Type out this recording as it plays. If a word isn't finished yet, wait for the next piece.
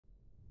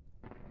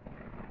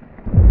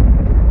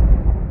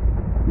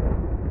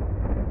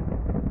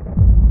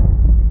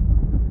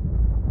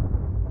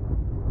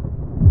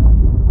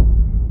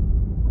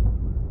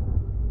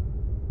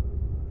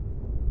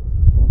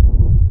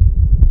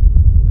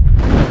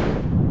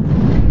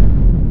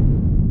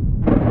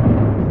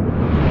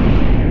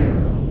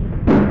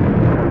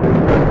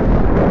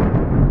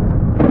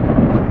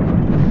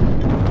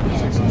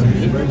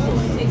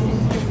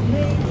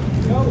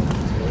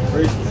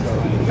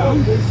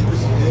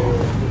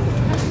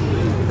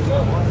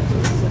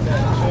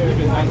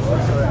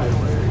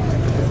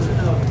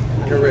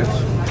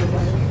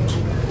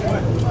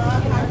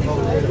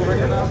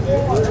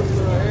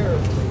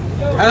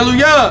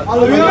Hallelujah.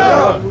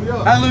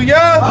 Hallelujah. Hallelujah.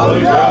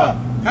 Hallelujah.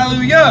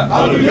 Hallelujah.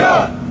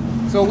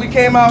 Hallelujah. So we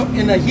came out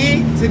in the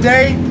heat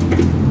today.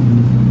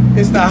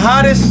 It's the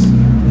hottest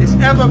it's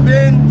ever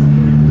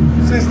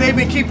been since they've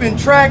been keeping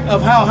track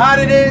of how hot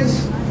it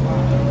is.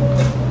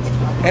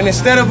 And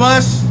instead of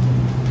us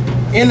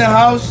in the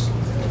house,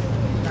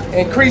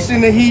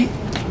 increasing the heat,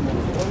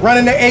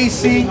 running the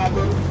AC,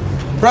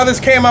 brothers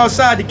came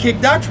outside to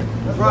kick doctrine.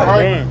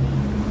 Right.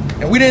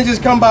 And we didn't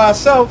just come by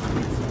ourselves.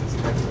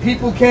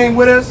 People came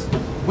with us,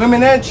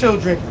 women and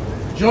children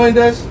joined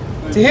us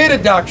to hear the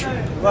doctrine.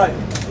 Right.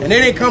 And they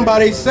didn't come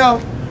by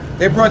themselves.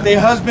 They brought their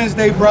husbands,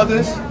 their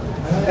brothers,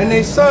 and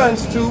their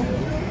sons to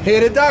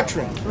hear the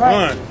doctrine.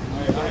 Right.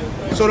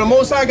 So the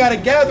Most High got a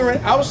gathering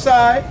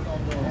outside,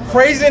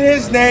 praising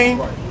His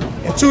name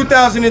in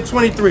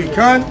 2023.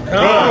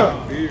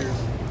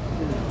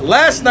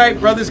 Last night,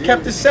 brothers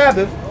kept the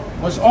Sabbath,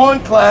 was on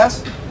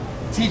class,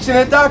 teaching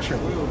the doctrine.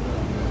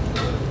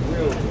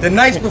 The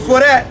nights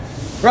before that,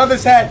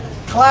 brothers had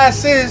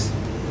classes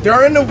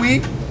during the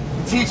week,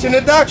 teaching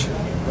the doctrine.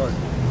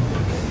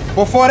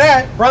 Before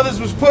that, brothers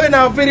was putting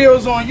out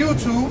videos on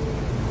YouTube,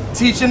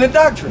 teaching the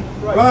doctrine.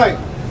 Right.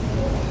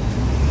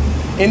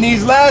 In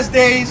these last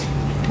days,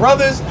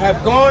 brothers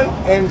have gone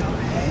and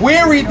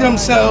wearied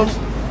themselves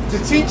to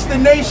teach the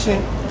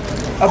nation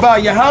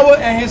about Yahweh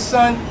and His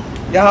Son,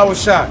 Yahweh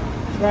Shai.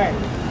 Right.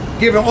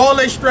 Giving all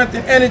their strength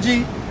and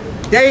energy,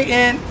 day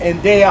in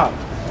and day out.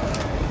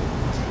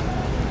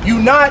 You're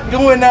not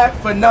doing that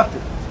for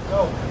nothing.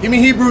 Give me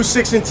Hebrews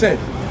 6 and 10.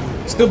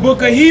 It's the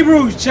book of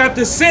Hebrews,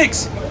 chapter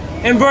 6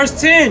 and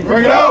verse 10.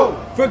 Bring it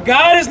out. For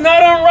God is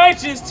not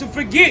unrighteous to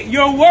forget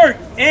your work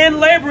and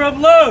labor of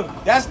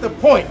love. That's the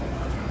point.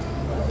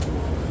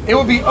 It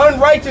would be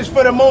unrighteous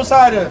for the Most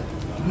High to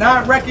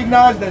not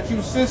recognize that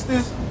you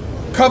sisters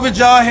covered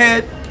your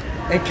head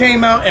and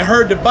came out and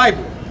heard the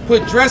Bible,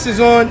 put dresses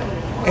on,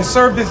 and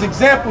served as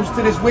examples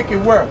to this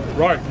wicked world.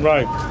 Right,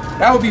 right.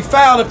 That would be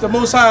foul if the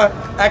Most High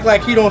act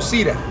like He don't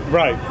see that.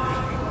 Right.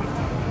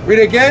 Read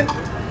it again.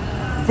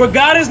 For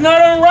God is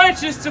not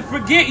unrighteous to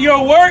forget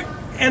your work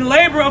and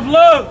labor of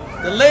love.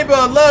 The labor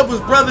of love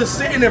was brothers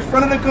sitting in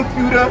front of the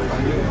computer,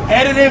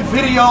 editing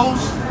videos,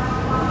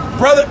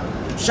 brother,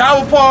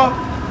 shower par,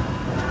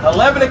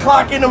 11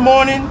 o'clock in the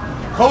morning,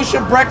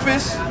 kosher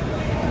breakfast,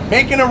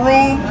 making a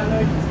room,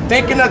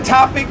 thinking of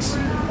topics,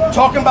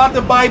 talking about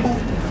the Bible,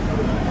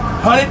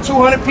 100,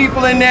 200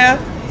 people in there,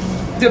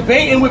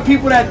 debating with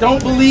people that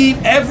don't believe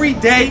every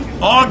day,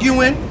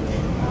 arguing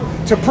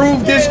to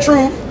prove this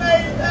truth.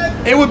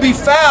 It would be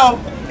foul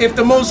if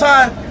the Most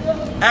High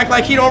act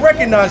like He don't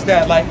recognize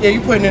that. Like, yeah,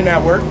 you putting in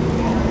that work,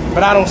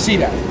 but I don't see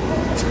that.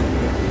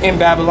 In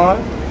Babylon,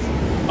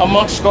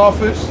 amongst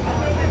scoffers,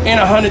 in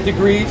 100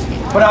 degrees,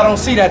 but I don't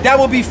see that. That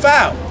would be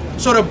foul.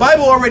 So the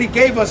Bible already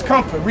gave us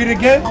comfort. Read it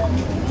again.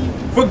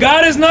 For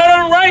God is not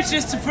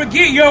unrighteous to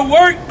forget your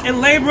work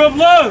and labor of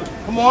love.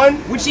 Come on.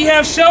 Which ye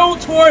have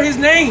showed toward His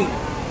name.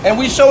 And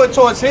we show it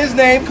towards His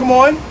name. Come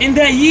on. In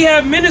that ye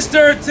have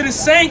ministered to the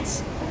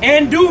saints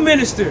and do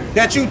minister.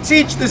 That you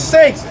teach the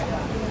saints.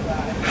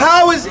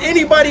 How is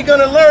anybody going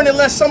to learn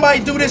unless somebody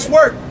do this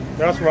work?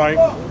 That's right.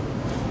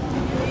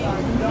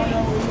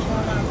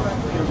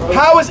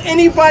 How is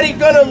anybody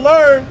going to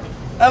learn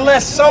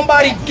unless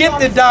somebody get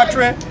the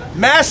doctrine,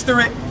 master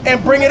it,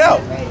 and bring it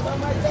out?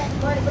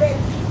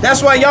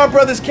 That's why y'all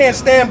brothers can't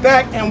stand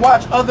back and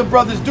watch other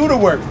brothers do the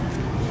work.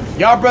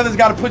 Y'all brothers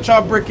got to put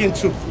y'all brick in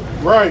too.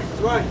 Right.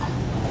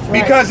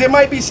 Because there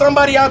might be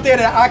somebody out there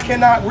that I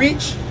cannot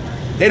reach.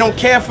 They don't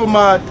care for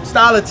my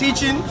style of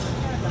teaching,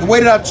 the way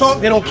that I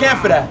talk. They don't care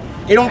for that.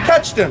 It don't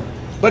catch them.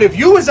 But if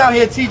you was out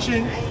here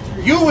teaching,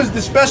 you was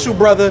the special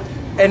brother,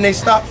 and they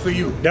stopped for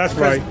you. That's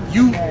right.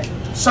 You,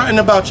 something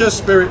about your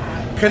spirit,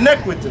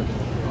 connect with them.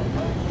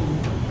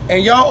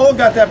 And y'all all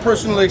got that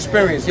personal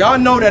experience. Y'all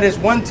know that it's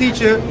one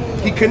teacher,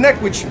 he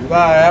connect with you.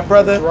 That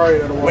brother,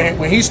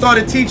 when he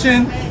started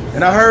teaching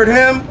and I heard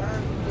him,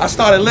 I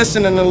started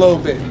listening a little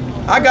bit.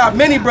 I got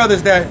many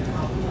brothers that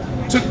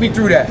took me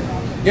through that.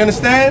 You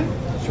understand?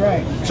 That's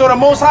right. So the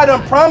Most High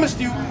done promised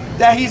you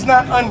that He's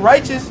not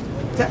unrighteous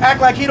to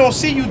act like He don't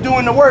see you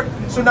doing the work.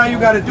 So now you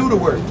got to do the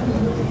work,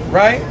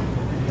 right?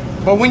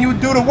 But when you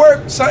do the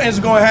work, something's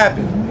going to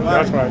happen.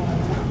 That's right.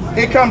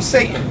 Here comes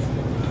Satan.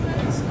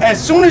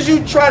 As soon as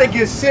you try to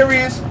get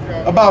serious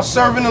about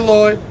serving the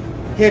Lord,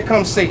 here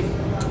comes Satan.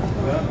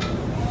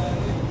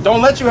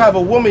 Don't let you have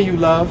a woman you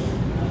love.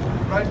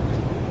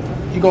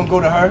 You gonna go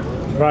to her?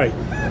 Right.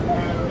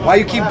 Why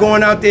you keep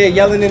going out there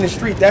yelling in the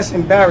street? That's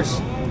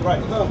embarrassing.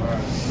 Right.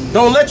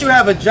 Don't let you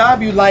have a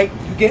job you like,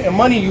 you getting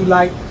money you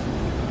like.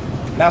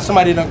 Now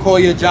somebody done call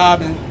your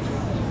job and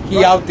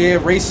he out there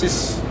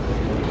racist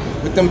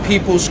with them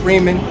people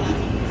screaming.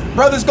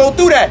 Brothers go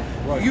through that.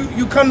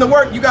 You come to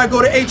work, you gotta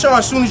go to HR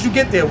as soon as you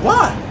get there.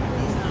 Why?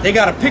 They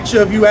got a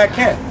picture of you at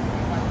camp.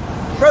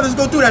 Brothers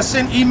go through that,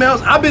 send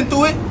emails. I've been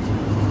through it.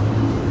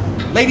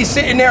 Lady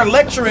sitting there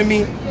lecturing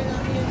me.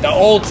 The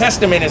Old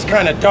Testament is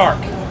kind of dark.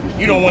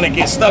 You don't want to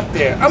get stuck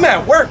there. I'm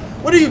at work.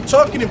 What are you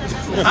talking about?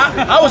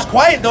 I was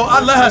quiet though.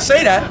 I let her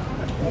say that.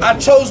 I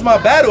chose my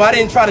battle. I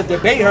didn't try to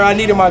debate her. I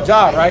needed my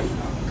job, right?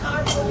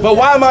 But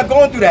why am I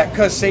going through that?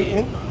 Because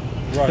Satan.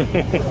 Right.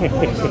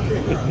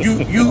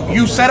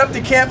 You set up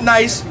the camp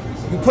nice.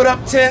 You put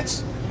up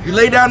tents. You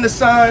lay down the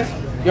signs.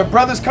 Your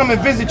brothers come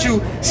and visit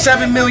you.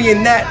 7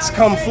 million gnats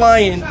come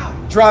flying,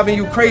 driving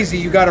you crazy.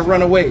 You got to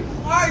run away.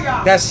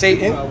 That's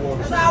Satan.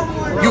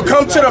 You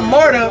come to the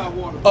martyr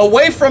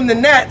away from the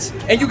gnats,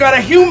 and you got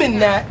a human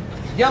gnat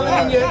yelling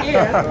in your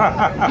ear.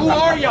 Who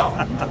are y'all?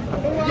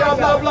 Y'all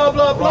blah, blah,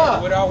 blah,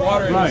 blah. Without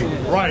water.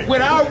 Right.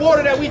 With our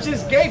water that we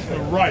just gave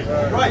him. Right.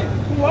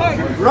 Who are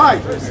you?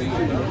 Right.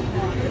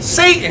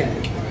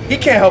 Satan. He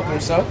can't help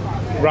himself.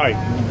 Right.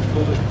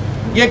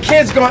 Your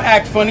kid's going to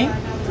act funny.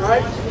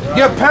 Right.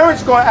 Your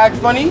parents going to act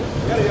funny.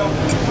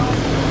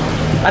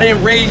 I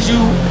didn't raise you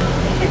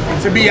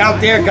to be out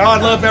there.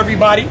 God love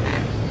everybody.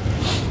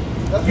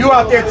 You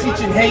out there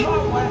teaching hate.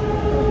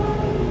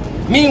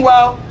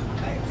 Meanwhile,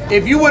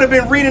 if you would have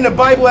been reading the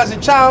Bible as a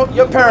child,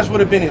 your parents would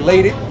have been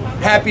elated,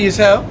 happy as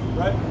hell.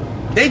 Right.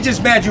 They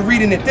just mad you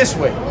reading it this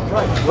way,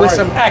 with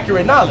some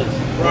accurate knowledge.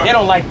 Right. They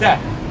don't like that.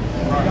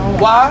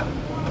 Right. Why?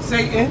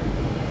 Satan.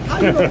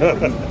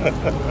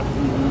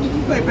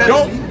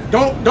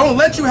 Don't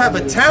let you have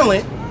a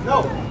talent.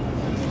 No.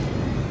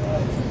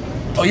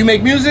 Oh, you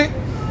make music?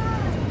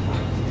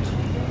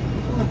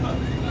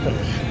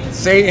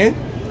 Satan.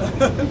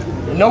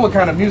 You know what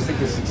kind of music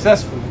is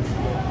successful.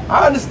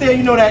 I understand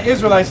you know that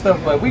Israelite stuff,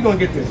 but we gonna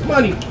get this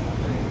money.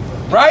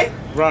 Right?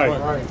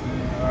 Right.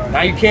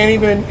 Now you can't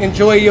even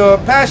enjoy your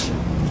passion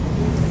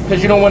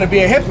because you don't want to be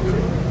a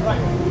hypocrite.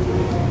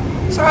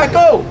 That's how I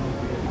go.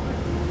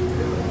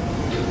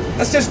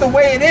 That's just the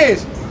way it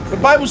is. The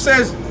Bible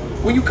says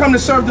when you come to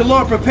serve the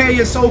Lord, prepare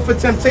your soul for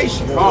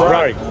temptation.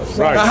 Right.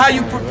 Now how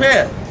you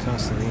prepare?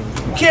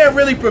 You can't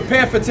really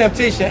prepare for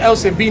temptation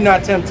else it be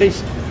not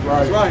temptation.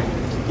 Right.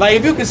 Like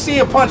if you can see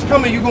a punch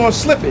coming, you're gonna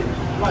slip it.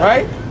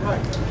 Right?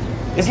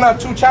 It's not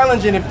too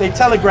challenging if they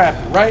telegraph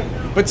it, right?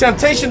 But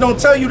temptation don't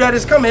tell you that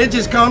it's coming, it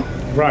just come.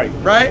 Right.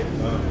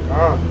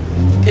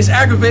 It's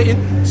aggravating,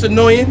 it's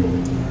annoying,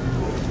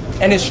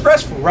 and it's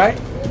stressful, right?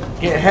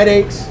 Getting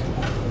headaches.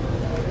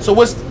 So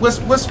what's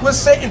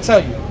Satan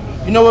tell you?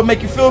 You know what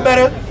make you feel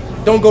better?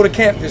 Don't go to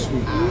camp this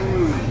week.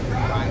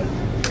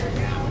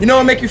 You know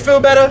what make you feel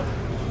better?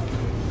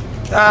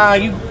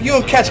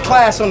 You'll catch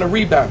class on the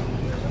rebound.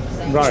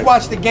 Just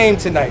watch the game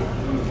tonight.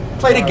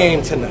 Play the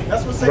game tonight.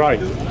 That's what Satan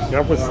do.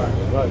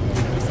 Right.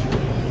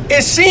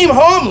 It seemed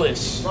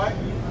harmless.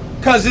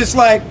 Because it's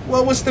like,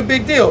 well, what's the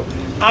big deal?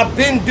 I've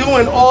been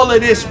doing all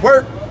of this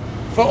work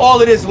for all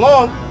of this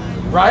long,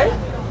 right?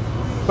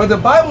 But the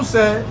Bible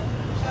said,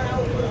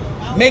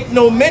 make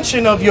no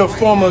mention of your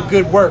former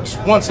good works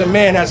once a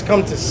man has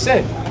come to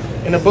sin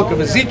in the book of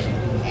Ezekiel.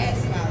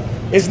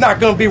 It's not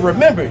going to be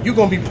remembered. You're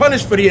going to be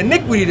punished for the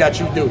iniquity that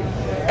you do.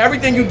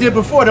 Everything you did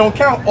before don't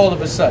count all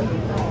of a sudden.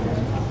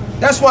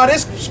 That's why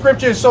this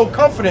scripture is so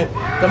confident.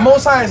 The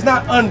Most High is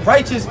not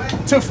unrighteous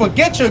to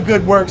forget your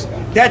good works,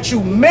 that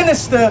you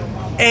minister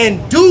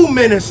and do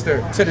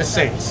minister to the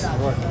saints.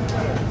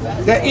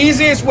 The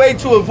easiest way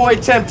to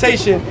avoid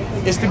temptation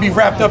is to be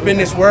wrapped up in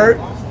this word.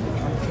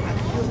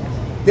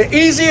 The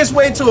easiest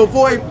way to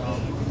avoid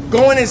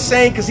going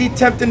insane because he's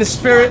tempting the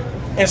spirit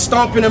and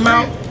stomping him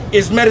out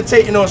is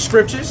meditating on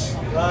scriptures.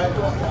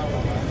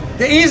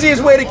 The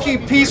easiest way to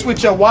keep peace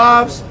with your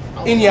wives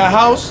in your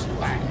house,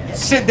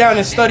 sit down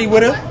and study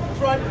with her.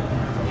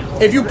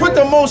 If you put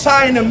the Most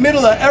High in the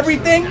middle of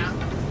everything,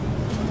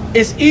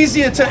 it's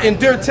easier to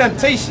endure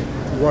temptation.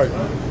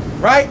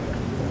 Right?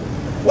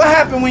 What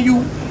happened when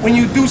you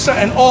do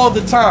something all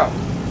the time?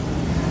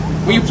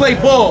 When you play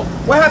ball,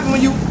 what happened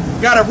when you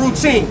got a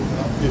routine?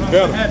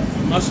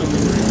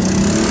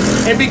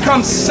 It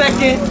becomes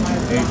second.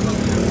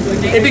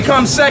 It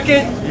becomes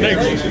second.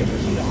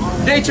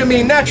 Nature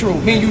means natural.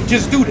 Mean you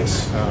just do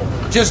this.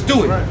 Just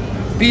do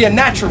it. Be a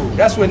natural.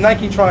 That's what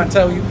Nike trying to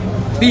tell you.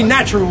 Be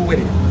natural with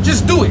it.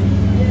 Just do it.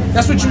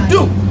 That's what you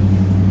do.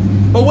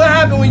 But what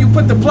happened when you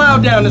put the plow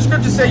down? The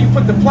scripture says you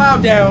put the plow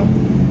down,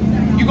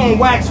 you're going to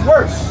wax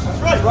worse.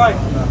 That's right.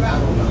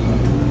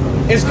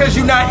 It's because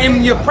you're not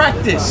in your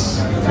practice.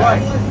 That's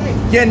right.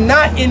 You're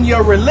not in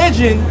your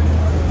religion,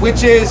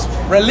 which is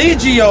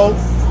religio,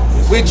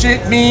 which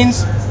it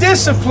means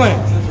discipline.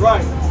 That's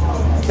right.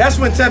 That's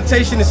when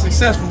temptation is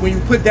successful, when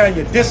you put down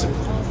your discipline.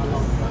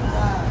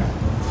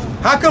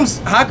 How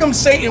come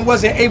Satan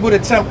wasn't able to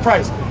tempt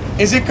Christ?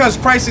 Is it because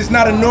Christ is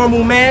not a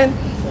normal man?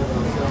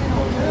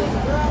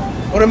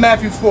 Go to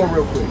Matthew 4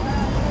 real quick.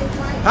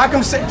 How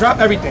come drop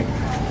everything?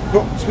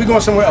 We're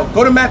going somewhere else.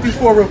 Go to Matthew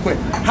 4 real quick.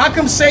 How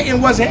come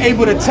Satan wasn't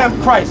able to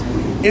tempt Christ?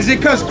 Is it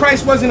because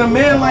Christ wasn't a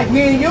man like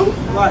me and you?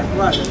 Right.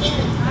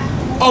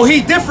 Oh,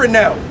 he different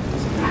now.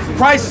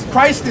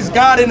 Christ is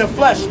God in the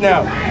flesh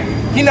now.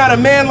 He not a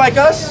man like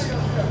us?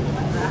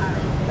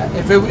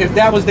 If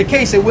that was the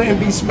case, it wouldn't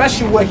be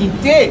special what he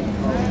did.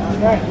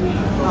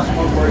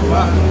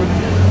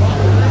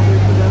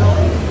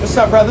 What's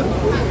up, brother?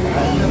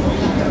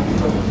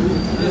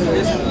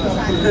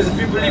 Because if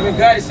you believe in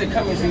God, he said,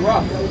 come as you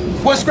are.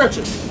 What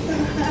scripture?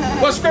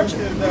 What scripture?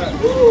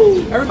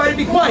 Everybody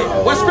be quiet.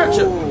 What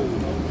scripture?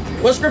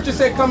 What scripture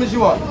said, come as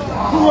you are?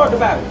 Who wrote the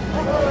Bible?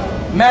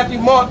 Matthew,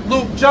 Mark,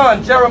 Luke,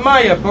 John,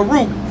 Jeremiah,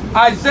 Baruch,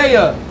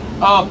 Isaiah,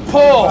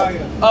 Paul,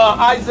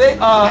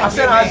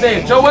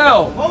 Isaiah,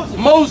 Joel,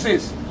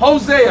 Moses,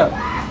 Hosea,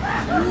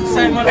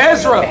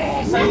 Ezra.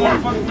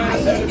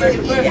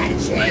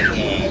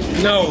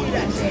 No.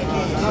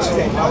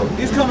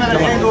 He's coming at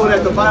an angle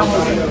that the Bible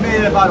was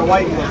made about a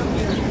white man.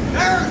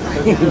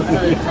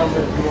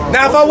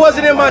 Now, if I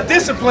wasn't in my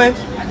discipline,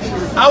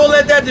 I would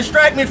let that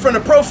distract me from the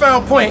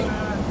profound point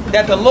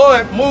that the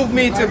Lord moved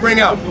me to bring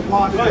out.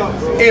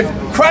 If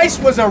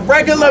Christ was a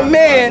regular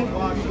man,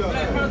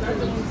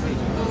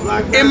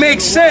 it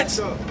makes sense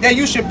that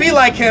you should be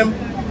like him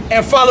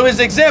and follow his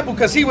example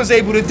because he was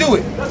able to do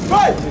it.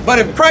 But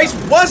if Christ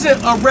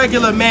wasn't a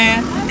regular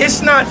man,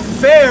 it's not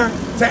fair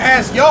to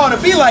ask y'all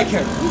to be like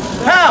him.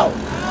 How?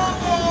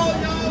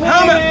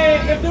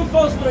 Man, if them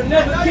folks would have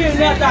never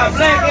kidnapped our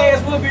black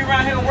ass, we'll be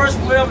around here and worship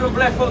whatever them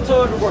black folks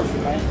told us to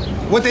worship, man.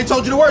 What they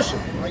told you to worship?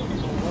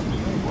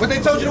 What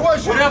they told you to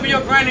worship? Whatever your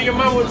granny and your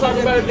mama was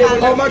talking about.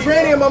 Oh, my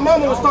granny and my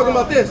mama was talking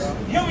about this.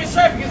 Human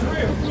trafficking is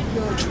real.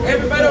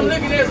 Everybody I'm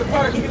looking at is a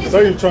part of it. So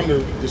you're trying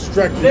to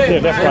distract you. Yeah,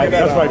 that's right.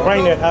 That's right.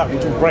 Bring that out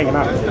and you bring it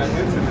out.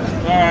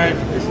 Alright.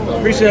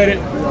 Appreciate it.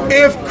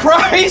 If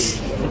Christ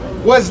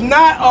was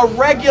not a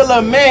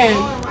regular man,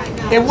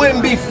 it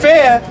wouldn't be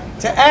fair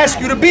to ask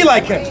you to be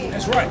like him.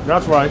 That's right.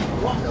 That's right.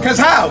 Because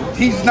how?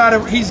 He's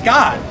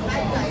God.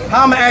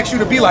 How am I ask you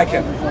to be like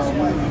him?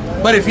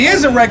 But if he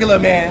is a regular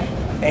man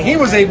and he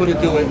was able to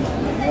do it,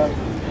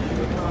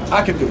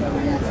 I could do it.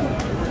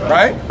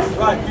 Right?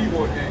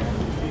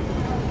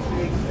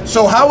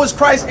 So how was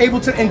Christ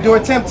able to endure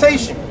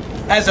temptation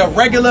as a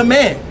regular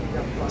man?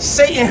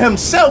 Satan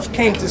himself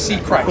came to see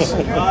Christ.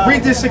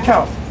 Read this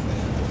account.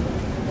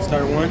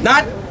 Start one.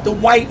 Not the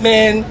white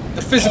man,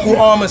 the physical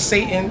arm of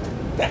Satan,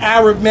 the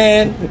Arab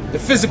man, the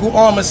physical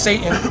arm of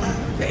Satan,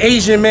 the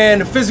Asian man,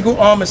 the physical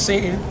arm of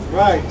Satan.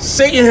 Right.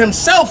 Satan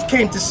himself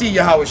came to see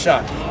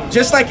Yahushua,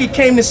 just like he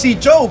came to see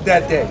Job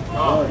that day.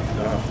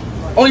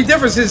 Only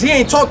difference is he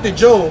ain't talked to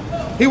Job,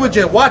 he was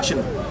just watching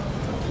him.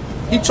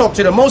 He talked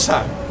to the Most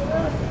High.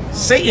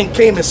 Satan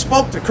came and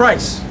spoke to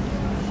Christ.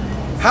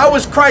 How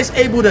was Christ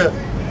able to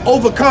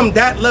overcome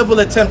that level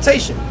of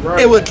temptation?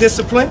 It was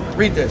discipline.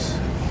 Read this.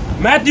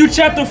 Matthew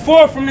chapter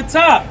 4 from the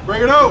top.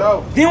 Bring it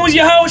out. Then was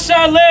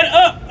Yahushua led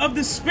up of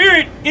the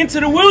Spirit into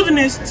the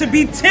wilderness to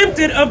be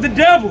tempted of the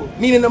devil.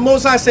 Meaning the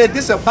Most High said,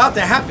 this is about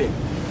to happen.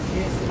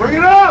 Bring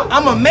it out.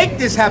 I'm going to make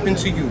this happen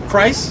to you,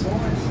 Christ,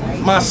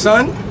 my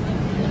son.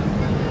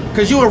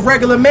 Because you're a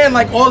regular man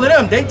like all of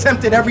them. They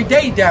tempted every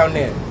day down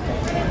there.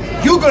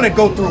 You're going to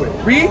go through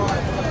it. Read.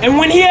 And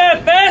when he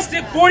had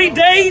fasted 40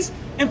 days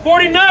and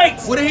 40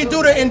 nights. What did he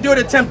do to endure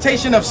the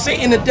temptation of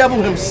Satan, the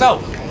devil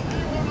himself?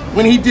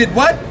 When he did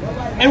what?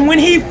 And when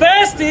he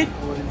fasted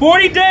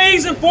 40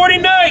 days and 40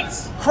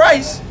 nights.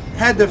 Christ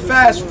had to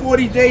fast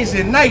 40 days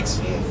and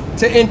nights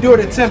to endure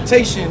the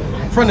temptation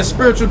from the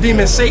spiritual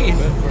demon Satan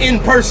in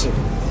person.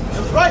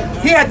 That's right.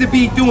 He had to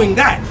be doing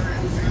that.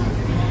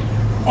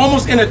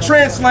 Almost in a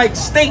trance-like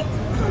state.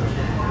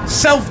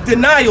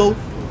 Self-denial.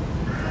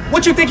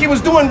 What you think he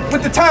was doing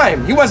with the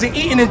time? He wasn't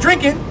eating and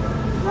drinking.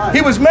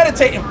 He was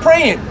meditating,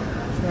 praying.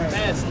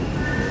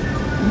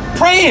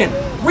 Praying,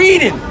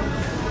 reading.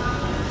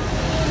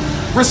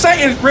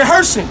 Reciting,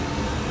 rehearsing,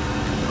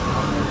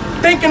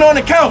 thinking on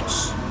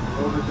accounts.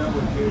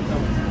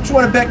 What you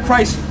want to bet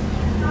Christ?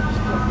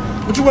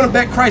 What you want to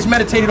bet Christ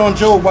meditated on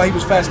Job while he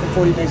was fasting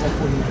 40 days and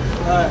 40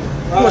 nights?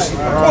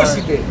 Of course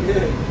he did.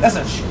 That's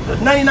a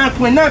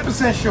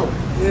 99.9% sure.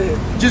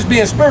 Just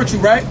being spiritual,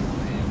 right?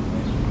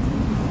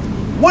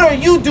 What are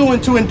you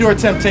doing to endure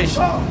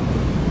temptation?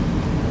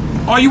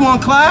 Are you on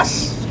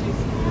class?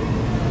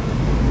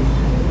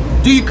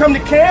 Do you come to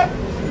camp?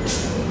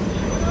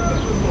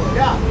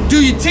 Do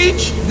you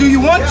teach? Do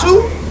you want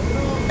to?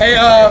 Hey,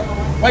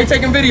 why you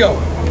taking video?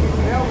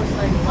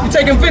 You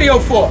taking video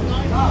for?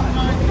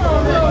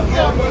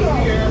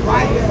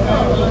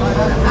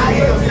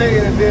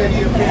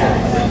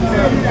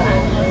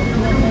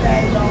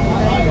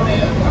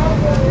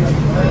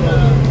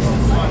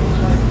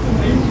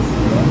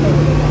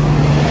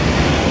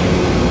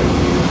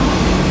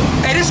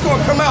 Hey, this is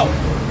gonna come out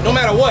no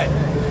matter what.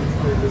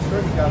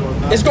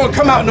 It's gonna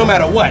come out no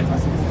matter what.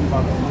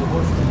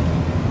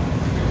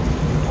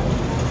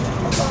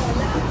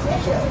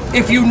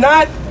 If you're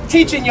not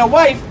teaching your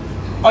wife,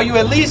 are you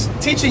at least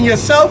teaching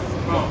yourself?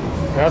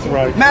 That's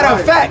right. Matter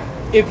of fact,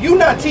 if you're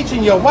not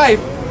teaching your wife,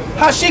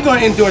 how's she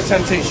going to endure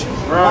temptation?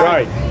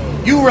 Right.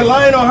 You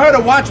relying on her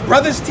to watch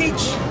brothers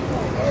teach?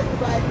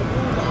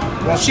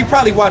 Well, she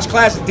probably watched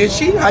classes, did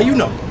she? How you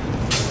know?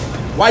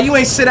 Why you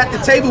ain't sit at the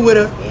table with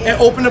her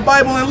and open the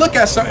Bible and look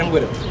at something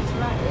with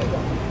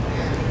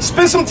her?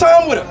 Spend some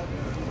time with her.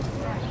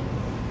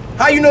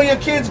 How you know your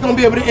kid's going to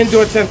be able to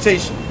endure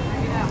temptation?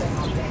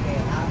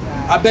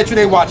 I bet you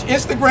they watch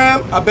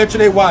Instagram. I bet you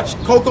they watch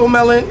Coco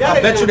Melon. I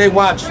bet you they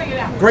watch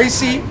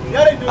Gracie.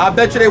 I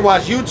bet you they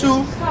watch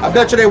YouTube. I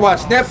bet you they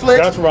watch Netflix.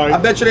 That's right. I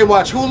bet you they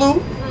watch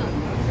Hulu.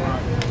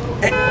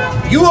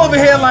 You over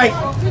here like,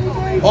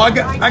 oh,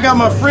 I got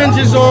my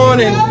fringes on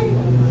and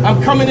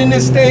I'm coming in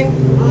this thing.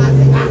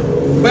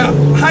 Well,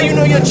 how you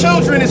know your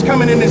children is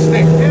coming in this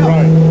thing?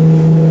 Right.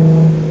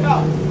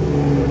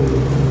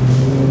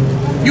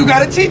 You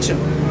got to teach them.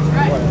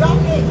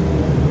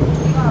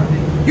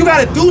 You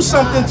got to do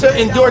something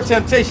to endure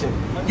temptation.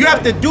 You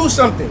have to do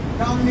something.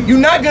 You're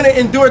not going to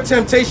endure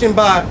temptation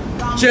by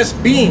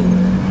just being.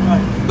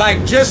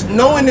 Like, just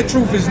knowing the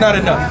truth is not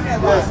enough.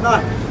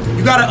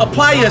 You got to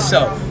apply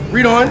yourself.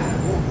 Read on.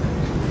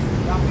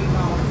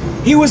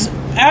 He was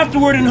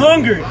afterward and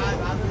hungered.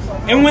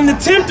 And when the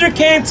tempter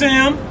came to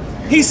him,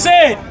 he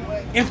said,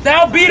 if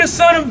thou be the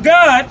Son of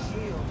God,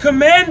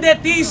 command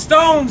that these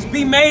stones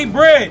be made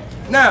bread.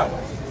 Now,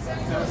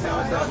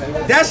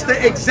 that's the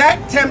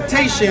exact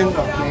temptation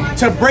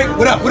to break.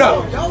 What up? What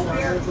up?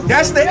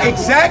 That's the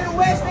exact. I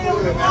ain't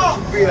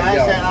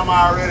saying I'm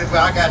already, but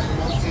I got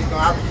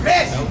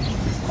some.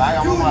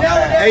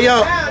 Hey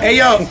yo, hey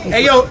yo,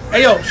 hey yo,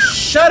 hey yo,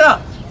 shut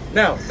up.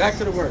 Now, back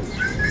to the word.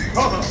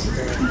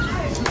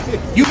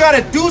 You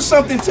gotta do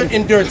something to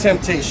endure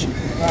temptation.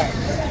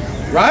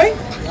 Right?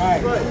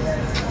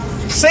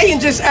 Satan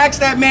just asked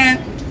that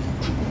man,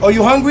 "Are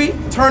you hungry?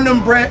 Turn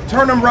them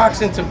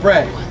rocks into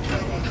bread."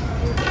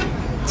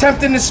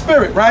 Tempting the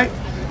spirit, right?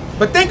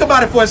 But think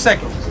about it for a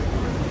second.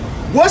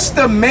 What's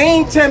the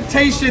main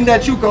temptation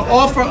that you can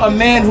offer a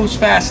man who's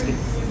fasting?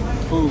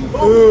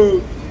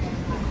 Food.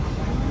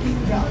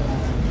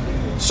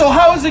 So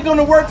how is it going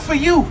to work for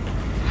you?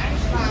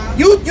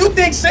 You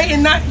think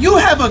Satan not? You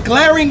have a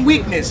glaring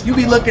weakness. You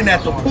be looking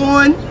at the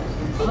porn.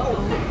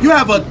 You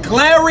have a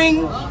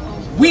glaring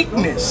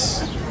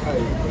weakness.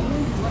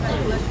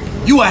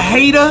 You a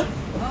hater.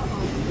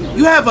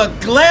 You have a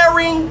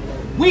glaring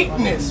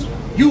weakness.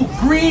 You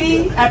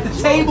greedy at the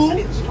table.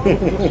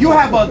 You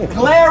have a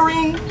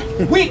glaring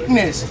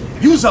weakness.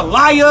 You's a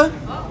liar.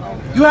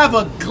 You have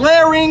a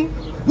glaring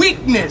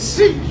weakness.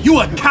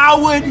 You a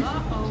coward.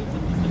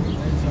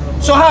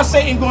 So how's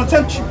Satan going to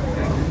tempt you?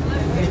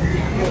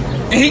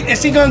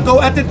 Is he going to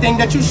go at the thing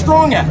that you're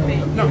strong at?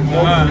 No.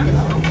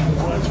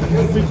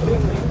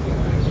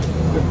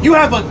 You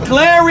have a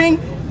glaring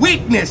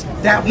weakness.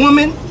 That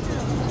woman,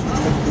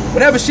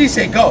 whatever she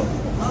say, go.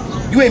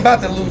 You ain't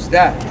about to lose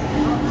that.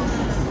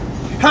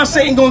 How's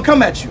Satan gonna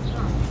come at you?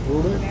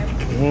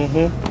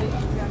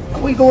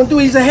 What he gonna do?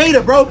 He's a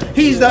hater, bro.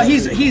 He's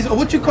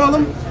what you call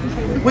him?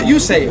 What you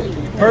say?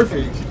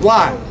 Perfect.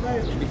 Why?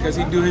 Because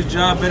he do his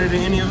job better than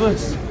any of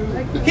us.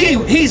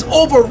 He's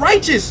over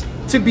righteous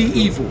to be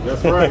evil.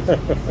 That's right.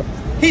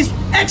 He's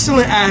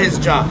excellent at his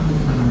job.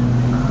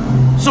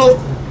 So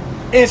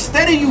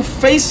instead of you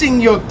facing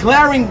your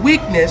glaring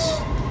weakness,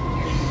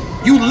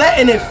 you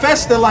letting it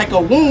fester like a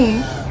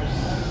wound.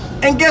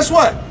 And guess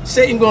what?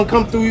 Satan gonna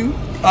come through you.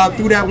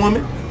 Through that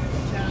woman.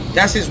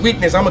 That's his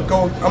weakness. I'm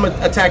gonna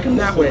attack him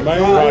that way.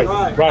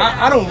 Right.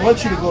 I don't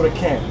want you to go to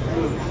camp.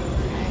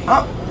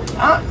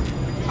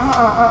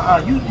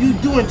 You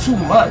doing too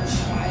much.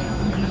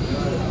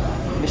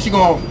 And she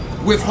gonna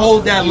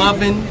withhold that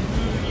loving.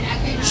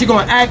 She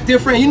gonna act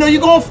different. You know you're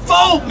gonna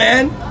fold,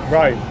 man.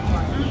 Right.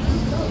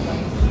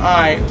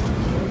 Alright.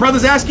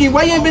 Brother's asking you,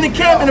 why you ain't been to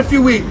camp in a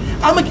few weeks?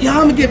 I'm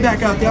gonna get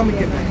back out there. I'm gonna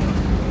get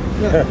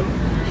back.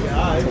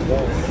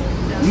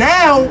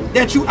 Now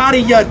that you out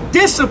of your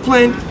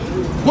discipline,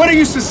 what are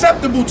you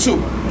susceptible to?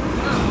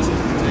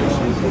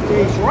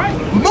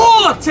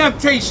 More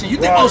temptation. You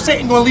think, oh,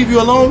 Satan gonna leave you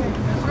alone?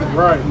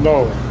 Right.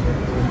 No.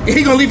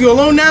 He gonna leave you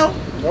alone now?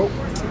 Nope.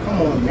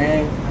 Come on,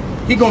 man.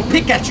 He gonna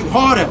pick at you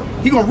harder.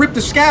 He gonna rip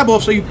the scab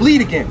off so you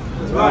bleed again.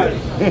 Right.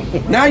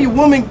 Now your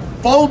woman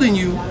folding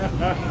you.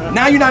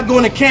 Now you're not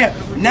going to camp.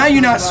 Now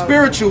you're not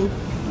spiritual.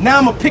 Now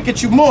I'm gonna pick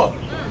at you more.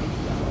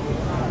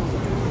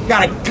 You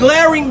got a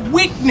glaring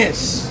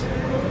weakness.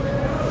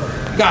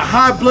 You got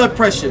high blood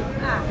pressure.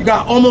 You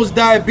got almost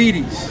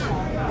diabetes.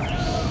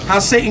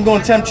 How's Satan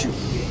gonna tempt you?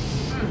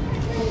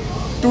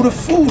 Through the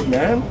food,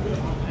 man.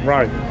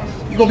 Right.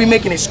 You're gonna be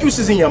making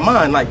excuses in your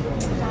mind like,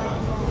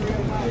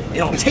 it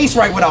don't taste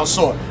right without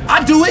salt.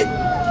 I do it.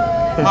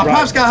 My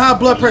pops got high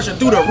blood pressure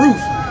through the roof.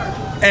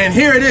 And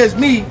here it is,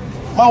 me.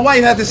 My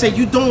wife had to say,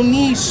 you don't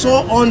need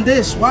salt on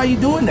this. Why are you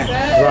doing that?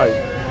 Right.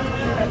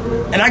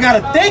 And I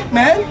gotta think,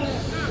 man.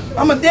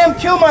 I'ma damn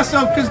kill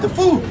myself because the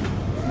food.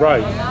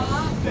 Right.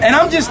 And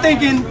I'm just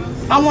thinking,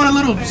 I want a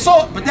little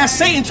salt, but that's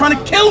Satan trying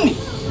to kill me.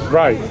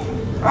 Right.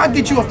 I'll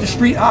get you off the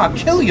street, I'll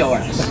kill your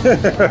ass.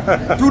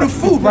 Through the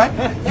food, right?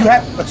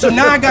 So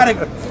now I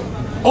gotta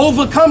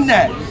overcome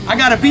that. I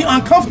gotta be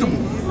uncomfortable.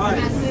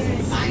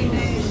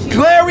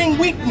 Glaring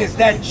weakness,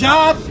 that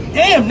job,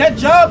 damn, that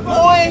job,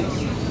 boy,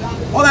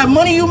 all that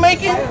money you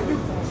making,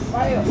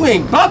 you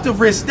ain't about to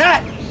risk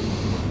that.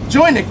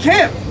 Join the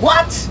camp,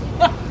 what?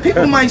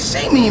 People might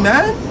see me,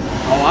 man.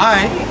 Oh, all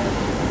right.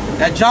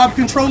 That job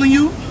controlling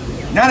you,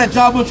 now that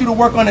job wants you to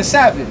work on the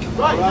Sabbath.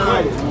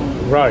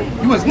 Right.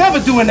 You was never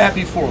doing that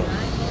before.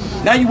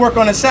 Now you work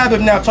on the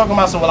Sabbath now talking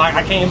about, so well,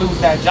 I can't lose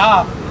that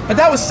job. But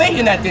that was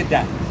Satan that did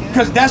that,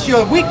 because that's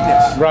your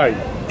weakness. Right.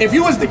 If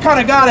you was the kind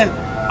of guy that,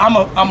 I'm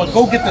a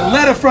go get the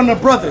letter from the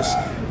brothers,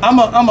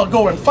 I'ma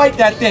go and fight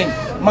that thing.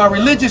 My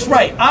religious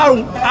right.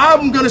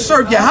 I'm gonna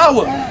serve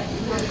Yahweh.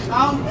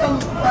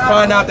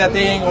 Find out that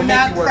they ain't gonna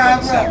make you work on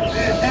the Sabbath.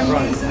 That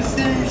means the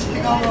sin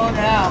shit gonna go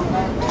down,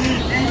 man.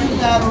 And you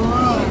gotta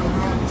run.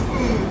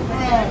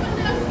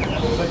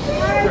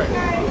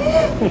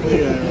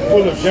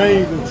 Full of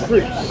games and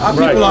tricks. Our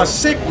people are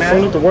sick, man.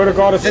 Only the word of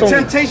God is The so.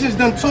 temptations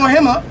done tore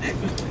him up.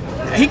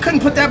 He couldn't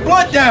put that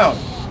blunt down.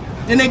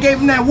 Then they gave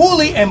him that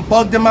woolly and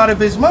bugged him out of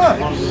his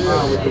mind.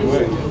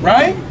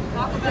 Right?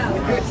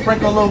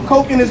 Sprinkle a little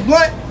coke in his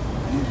blunt.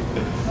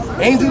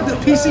 Angel the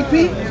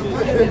PCP.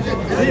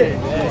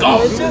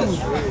 Gone.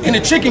 In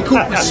the chicken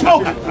coop with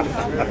smoking.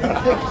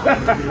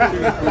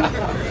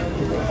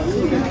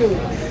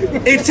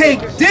 It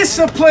takes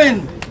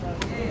discipline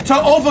to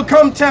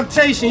overcome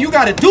temptation. You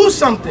got to do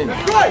something.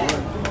 I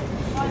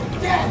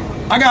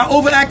got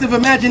overactive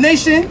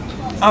imagination.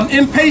 I'm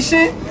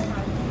impatient.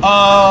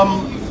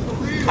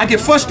 I get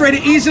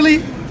frustrated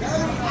easily.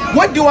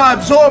 What do I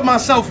absorb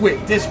myself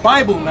with? This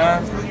Bible,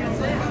 man.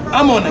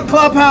 I'm on the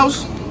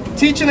clubhouse,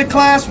 teaching a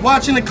class,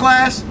 watching a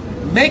class,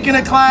 making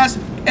a class,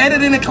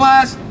 editing a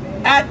class,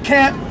 at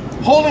camp,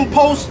 holding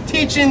posts,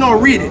 teaching or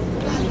reading.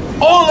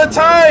 All the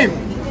time.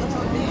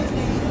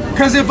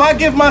 Because if I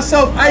give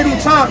myself idle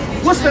time,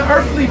 what's the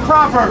earthly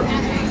proverb?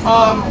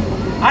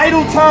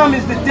 Idle time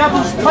is the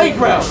devil's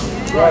playground.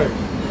 Right. I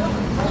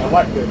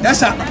like that.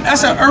 That's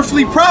an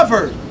earthly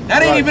proverb.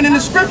 That ain't even in the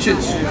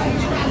scriptures.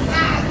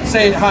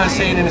 Say it how I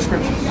say it in the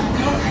scriptures.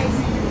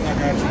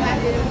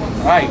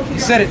 All right, he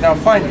said it. Now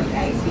find it.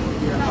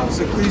 It's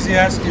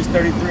Ecclesiastes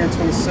 33 and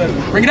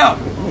 27. Bring it up.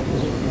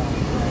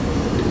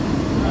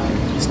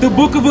 It's the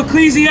book of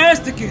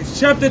Ecclesiastes,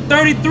 chapter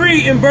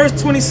 33 and verse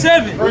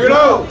 27. Bring it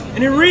up.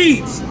 And it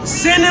reads,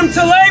 send him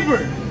to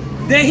labor,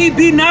 that he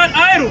be not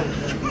idle,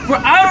 for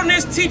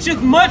idleness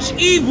teacheth much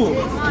evil.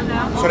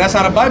 So that's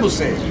how the Bible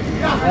says.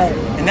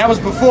 And that was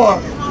before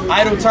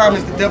idle time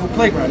is the devil's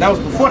playground. That was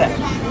before that.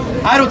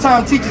 Idle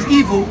time teaches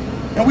evil,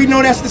 and we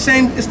know that's the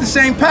same. It's the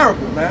same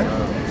parable, man.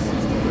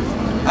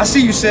 I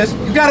see you, sis.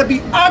 You gotta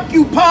be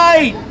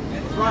occupied,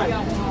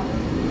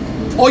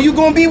 or you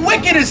gonna be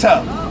wicked as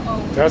hell.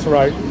 That's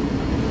right.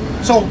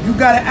 So you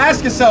gotta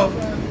ask yourself.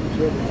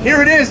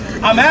 Here it is.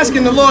 I'm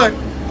asking the Lord,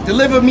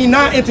 deliver me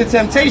not into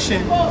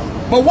temptation.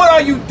 But what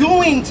are you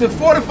doing to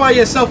fortify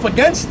yourself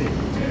against it?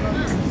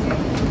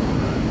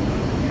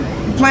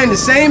 You playing the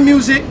same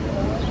music,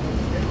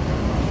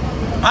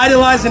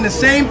 idolizing the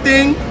same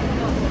thing,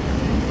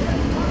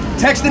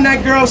 texting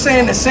that girl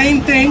saying the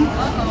same thing.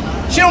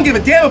 She don't give a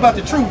damn about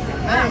the truth.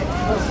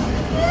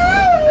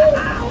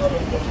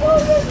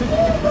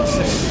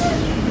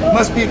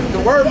 The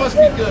word must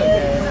be good.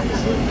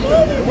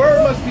 The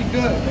word must be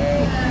good.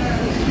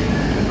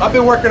 I've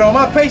been working on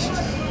my patience.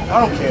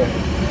 I don't care.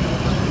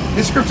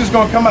 This scripture's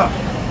gonna come out.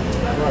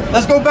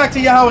 Let's go back to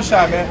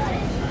Yahushua, man.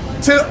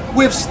 To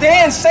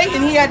withstand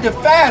Satan, he had to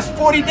fast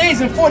 40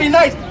 days and 40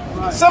 nights.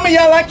 Some of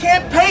y'all, I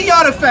can't pay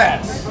y'all to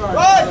fast.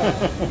 What?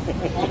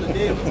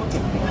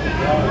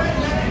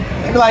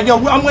 They be like, yo,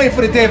 I'm waiting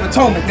for the Day of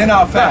Atonement, then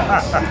I'll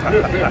fast.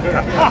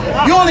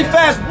 You only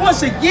fast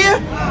once a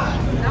year?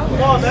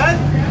 Come on, man.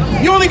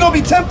 You only gonna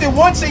be tempted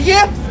once a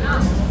year?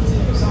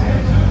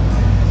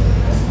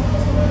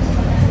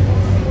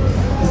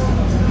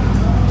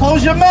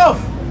 Close your mouth.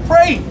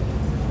 Pray.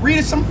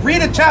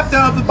 Read a chapter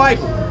of the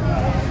Bible.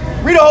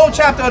 Read a whole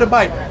chapter of the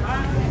Bible.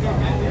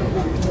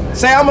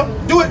 Say, I'm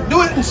gonna do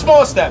it in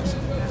small steps.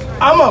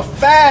 I'm gonna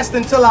fast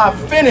until I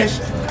finish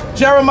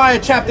Jeremiah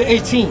chapter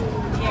 18.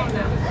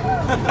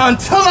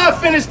 Until I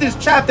finish this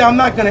chapter, I'm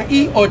not gonna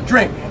eat or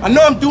drink. I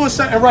know I'm doing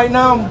something right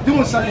now. I'm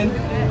doing something.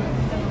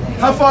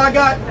 How far I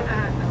got?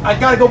 I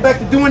gotta go back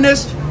to doing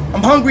this.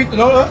 I'm hungry.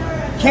 No,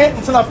 can't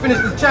until I finish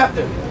this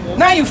chapter.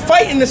 Now you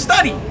fighting the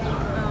study.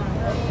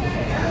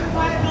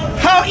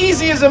 How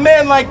easy is a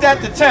man like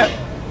that to tempt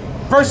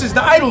versus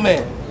the idle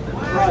man?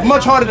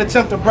 Much harder to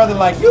tempt a brother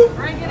like you.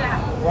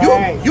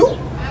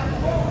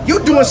 You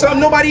doing something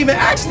nobody even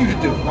asked you to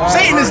do.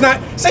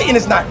 Satan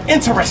is not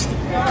interested.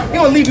 He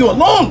gonna leave you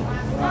alone.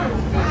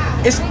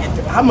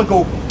 I'm gonna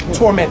go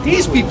torment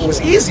these people. It's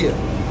easier.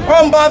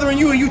 I'm bothering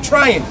you and you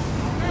trying.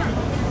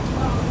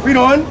 Read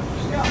on.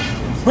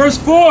 Verse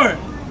 4.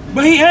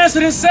 But he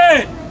answered and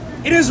said,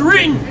 it is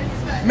written,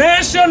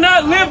 man shall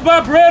not live by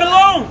bread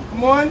alone,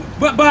 Come on.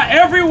 but by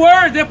every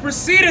word that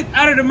proceedeth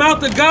out of the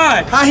mouth of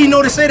God. How he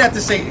know to say that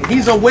to Satan?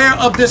 He's aware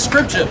of this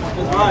scripture.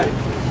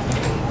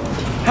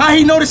 How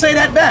he know to say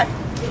that back?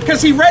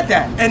 Because he read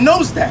that and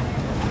knows that.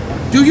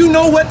 Do you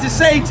know what to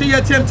say to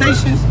your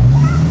temptations?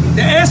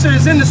 The answer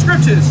is in the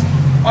scriptures.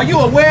 Are you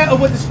aware of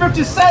what the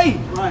scriptures say?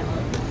 Right.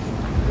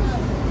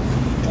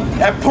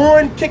 That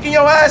porn kicking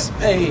your ass?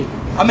 Hey,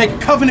 I make a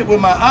covenant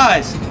with my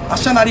eyes. I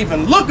shall not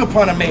even look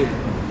upon a maid.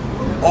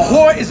 A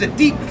whore is a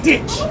deep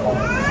ditch,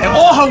 and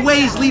all her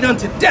ways lead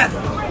unto death.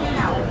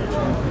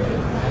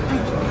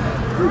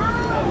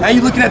 Now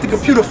you're looking at the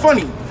computer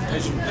funny.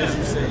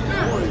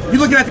 You're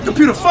looking at the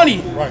computer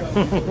funny. Right.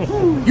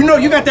 You know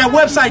you got that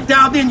website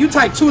dialed in, you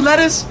type 2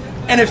 letters,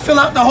 and it fill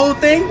out the whole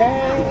thing.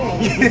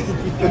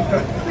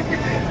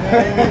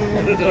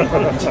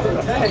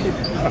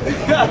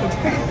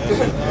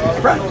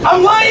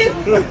 I'm lying?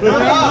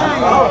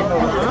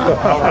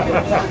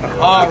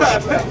 All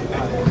right.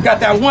 You got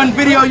that one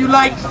video you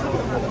like?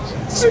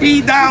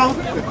 Speed down.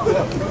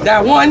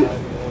 That one?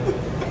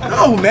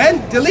 No,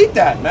 man. Delete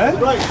that, man.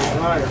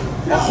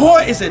 A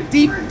whore is a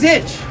deep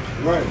ditch.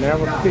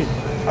 Never speak.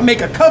 I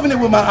make a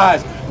covenant with my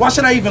eyes. Why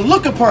should I even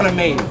look upon a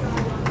maid?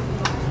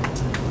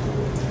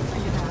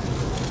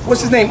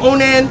 What's his name?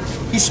 Onan.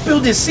 He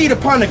spilled his seed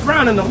upon the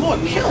ground and the Lord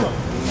killed him.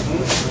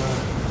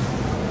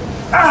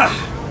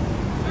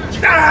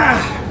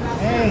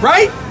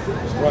 Right?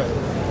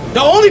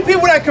 The only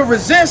people that can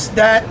resist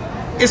that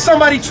is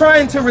somebody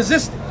trying to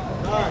resist it.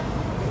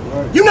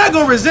 You're not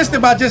going to resist it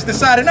by just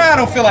deciding, nah, I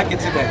don't feel like it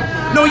today.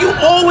 No, you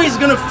always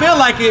going to feel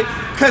like it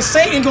because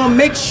Satan going to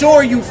make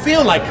sure you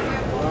feel like it.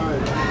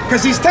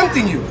 Because he's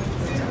tempting you.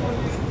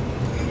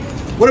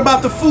 What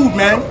about the food,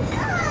 man?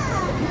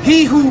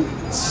 He who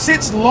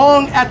sits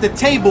long at the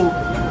table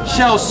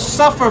shall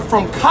suffer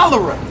from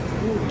cholera.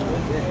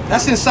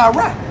 That's in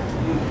Sirach.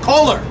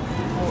 Cholera.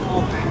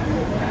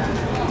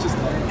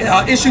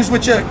 Issues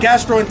with your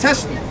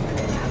gastrointestinal.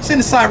 It's in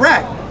the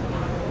Sirach.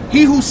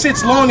 He who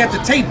sits long at the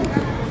table.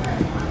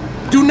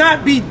 Do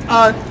not be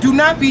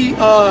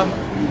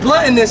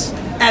gluttonous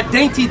at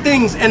dainty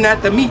things and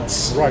at the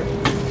meats. Right.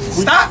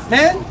 Stop,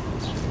 man.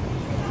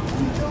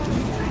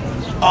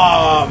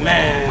 Oh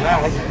man,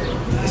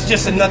 it's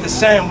just another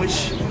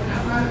sandwich.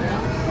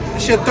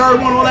 It's your third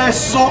one, all that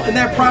salt and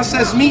that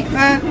processed meat,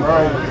 man.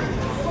 Right.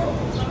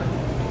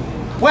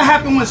 What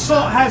happened when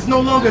salt has no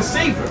longer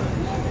savor?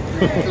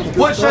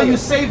 What shall you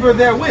savor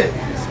therewith?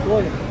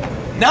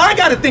 Now I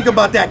got to think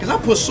about that because I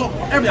put salt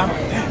on everything. I'm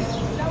like, damn.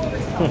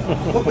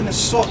 What when the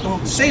salt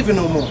don't savor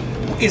no more?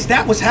 Is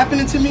that what's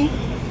happening to me?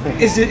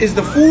 Is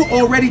the food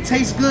already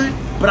taste good,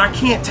 but I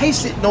can't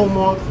taste it no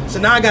more? So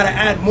now I got to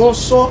add more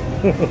salt?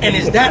 And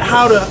is that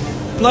how the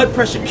blood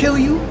pressure kill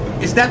you?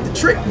 Is that the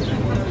trick?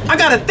 I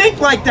got to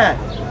think like that.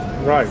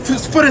 Right.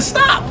 For the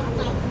stop.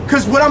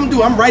 Because what I'm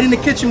doing, I'm right in the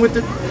kitchen with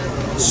the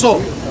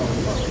salt.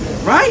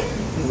 Right?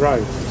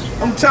 Right.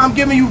 I'm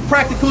giving you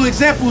practical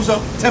examples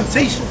of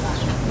temptation.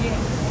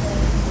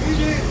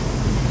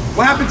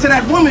 What happened to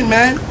that woman,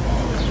 man?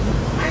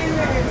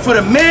 For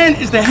the man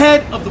is the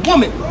head of the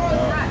woman.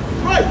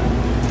 Right.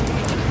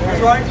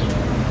 That's right.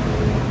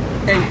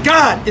 And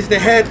God is the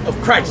head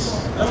of Christ.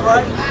 That's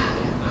right.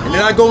 And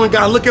then I go and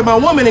God look at my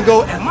woman and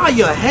go, am I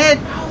your head?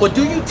 Or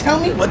do you tell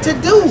me what to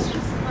do?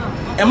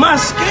 Am I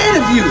scared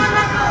of you?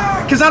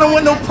 Because I don't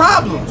want no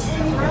problems.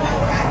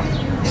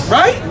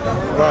 Right?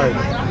 Right.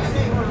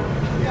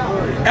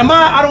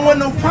 I don't want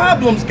no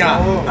problems,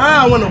 God.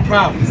 I don't want no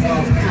problems.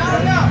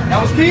 That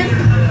was Keith?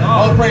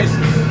 All praises.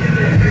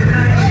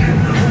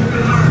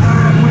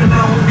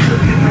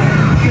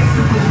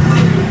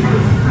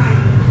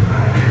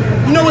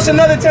 You know what's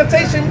another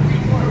temptation?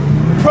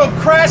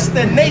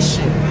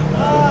 Procrastination.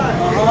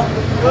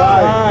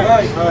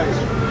 Right.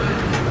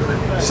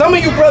 Some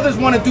of you brothers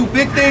want to do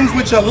big things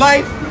with your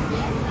life.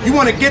 You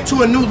want to get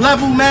to a new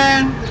level,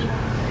 man.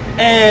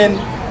 And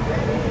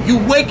you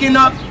waking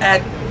up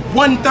at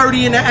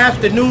 1:30 in the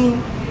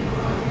afternoon.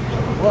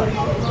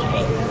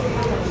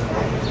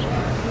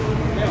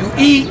 You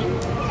eat,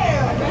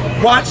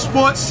 watch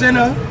Sports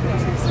Center,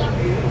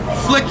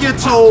 flick your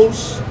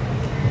toes,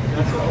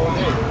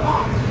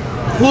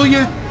 pull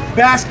your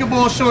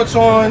basketball shorts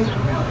on,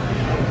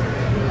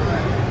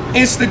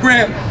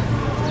 Instagram.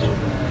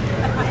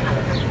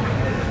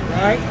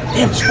 Right.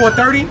 Damn, it's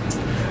 4:30?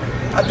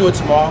 I'll do it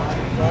tomorrow.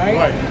 Right.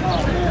 Right.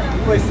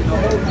 Wasting the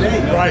whole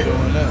day. Right.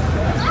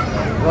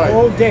 The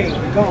whole day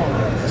gone.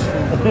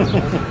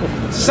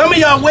 Some of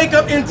y'all wake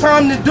up in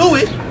time to do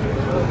it.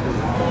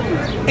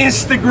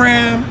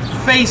 Instagram,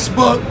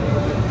 Facebook.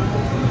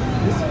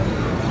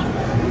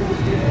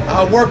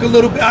 I'll work a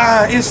little bit.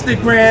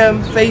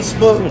 Instagram,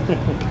 Facebook.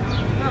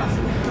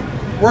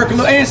 Work a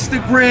little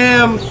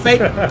Instagram,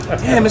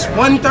 Damn, it's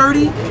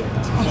 1:30.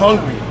 I'm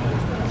hungry.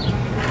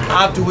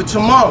 I'll do it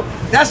tomorrow.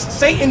 That's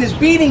Satan is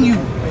beating you.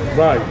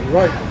 Right.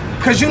 Right.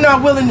 Because you're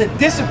not willing to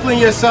discipline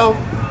yourself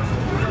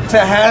to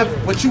have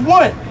what you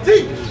want.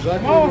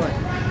 Exactly right.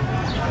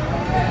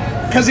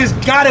 Because it's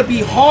got to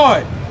be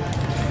hard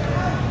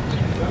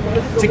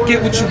to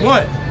get what you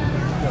want.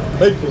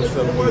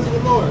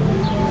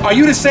 Are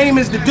you the same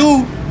as the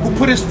dude who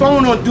put his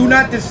phone on Do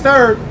Not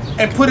Disturb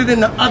and put it in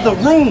the other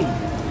room?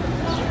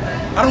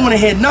 I don't want to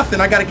hear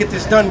nothing. I got to get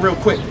this done real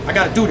quick. I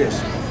got to do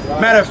this.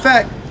 Matter of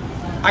fact,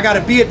 I got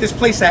to be at this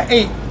place at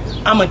 8.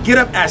 I'm going to get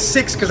up at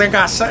 6 because I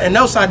got something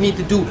else I need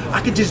to do.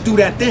 I could just do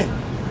that then.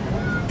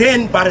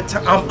 Then by the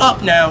time I'm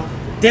up now,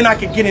 then I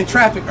could get in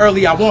traffic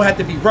early. I won't have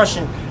to be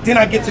rushing. Then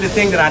I get to the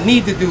thing that I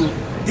need to do.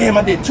 Damn,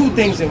 I did 2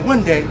 things in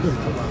one day,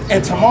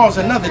 and tomorrow's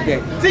another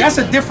day. That's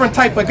a different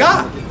type of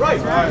God.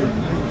 Right.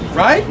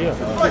 Right? Yeah.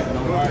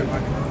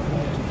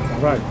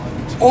 Right.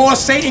 Or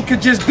Satan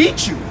could just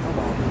beat you.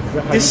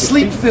 This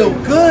sleep feel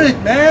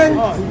good, man.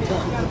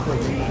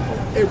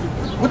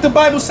 What the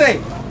Bible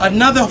say?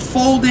 Another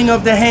folding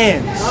of the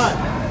hands.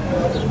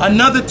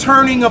 Another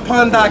turning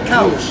upon thy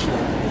couch.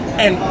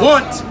 and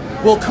want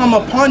will come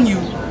upon you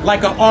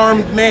like an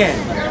armed man.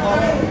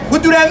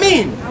 What do that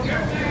mean?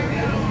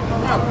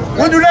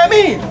 What do that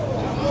mean?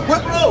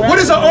 What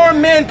does an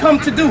armed man come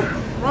to do?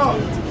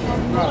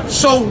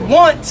 So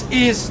want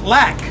is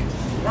lack.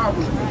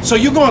 So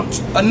you're going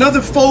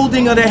another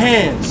folding of the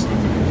hands,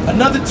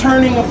 another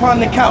turning upon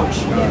the couch,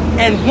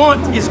 and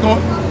want is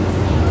going,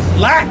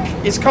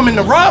 lack is coming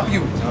to rob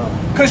you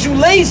because you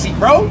lazy,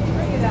 bro.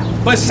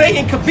 But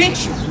Satan could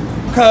beat you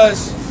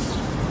because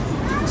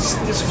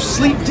just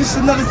sleep just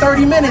another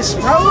 30 minutes,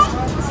 bro.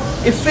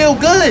 It feel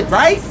good,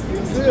 right?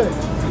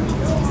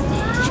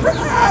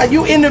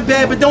 You in the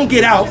bed, but don't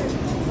get out.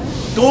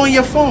 Go on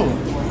your phone,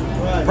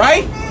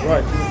 right?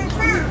 Right.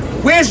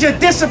 Where's your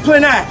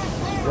discipline at?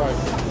 Right.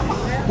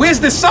 Where's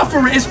the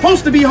suffering? It's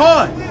supposed to be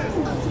hard,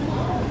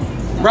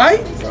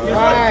 right?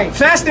 Right.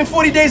 Fasting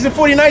 40 days and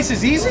 40 nights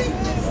is easy.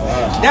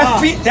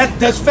 That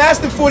does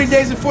fasting 40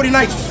 days and 40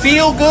 nights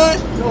feel good?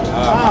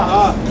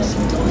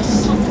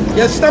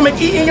 Your stomach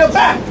eating your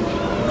back.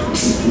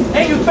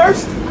 Ain't you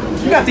thirsty?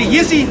 You got the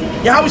yizzy.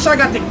 Yahushua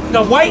got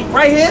the white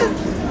right here.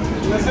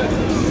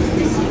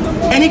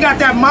 And he got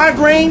that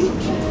migraine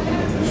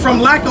from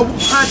lack of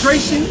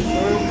hydration.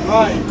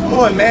 Come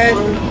on, man.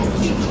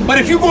 But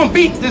if you're going to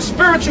beat the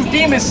spiritual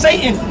demon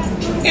Satan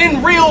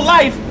in real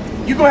life,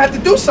 you're going to have to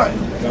do something.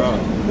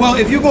 Well,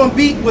 if you're going to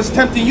beat what's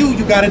tempting you,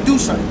 you got to do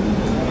something.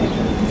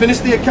 Finish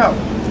the account.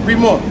 Read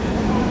more.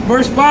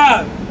 Verse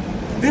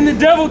 5. Then the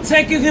devil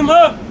taketh him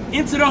up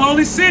into the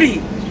holy city,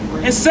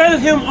 and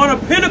setteth him on a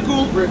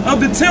pinnacle of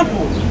the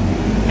temple,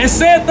 and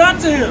saith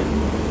unto him,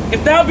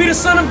 If thou be the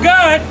Son of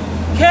God,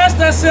 cast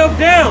thyself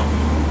down,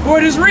 for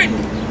it is written,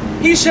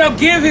 He shall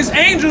give his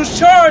angels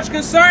charge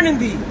concerning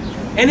thee,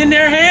 and in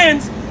their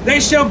hands they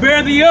shall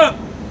bear thee up,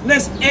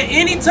 lest at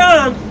any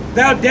time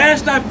thou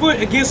dash thy foot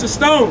against a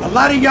stone. A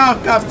lot of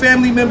y'all got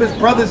family members,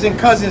 brothers, and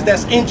cousins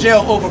that's in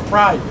jail over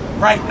pride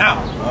right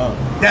now.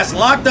 That's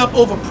locked up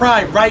over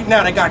pride right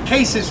now. They got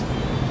cases,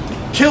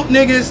 killed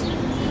niggas,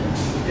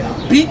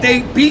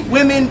 beat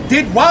women,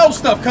 did wild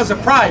stuff because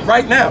of pride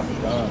right now.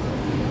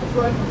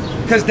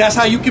 Because that's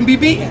how you can be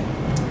beaten,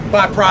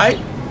 by pride.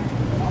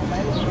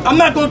 I'm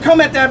not going to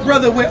come at that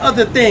brother with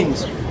other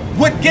things.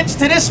 What gets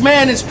to this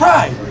man is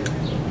pride.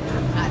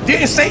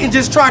 Didn't Satan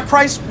just try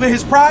Christ with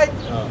his pride?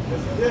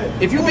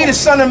 If you be the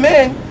Son of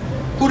Man,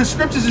 who the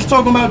scriptures is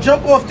talking about,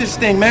 jump off this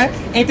thing, man.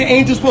 Ain't the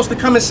angels supposed to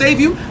come and save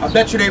you? I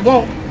bet you they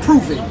won't.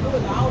 Prove it.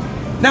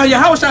 Now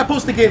Yahushua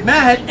supposed to get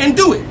mad and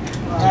do it.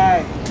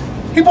 Right.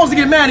 He's supposed to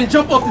get mad and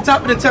jump off the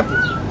top of the temple.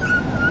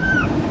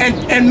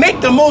 And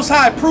make the Most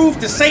High prove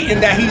to Satan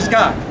that he's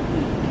God.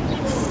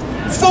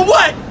 For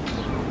what?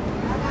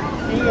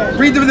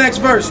 Read the next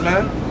verse,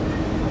 man.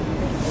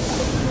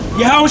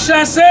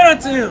 Yahushua said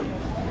unto him,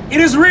 It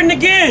is written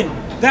again,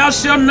 Thou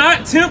shalt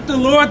not tempt the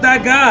Lord thy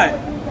God.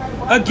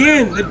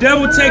 Again, the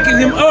devil taketh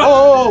him up.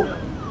 Oh,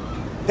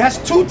 that's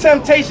two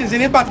temptations,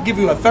 and he's about to give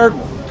you a third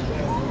one.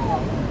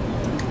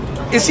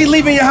 Is he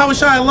leaving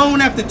Yahushua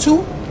alone after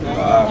two?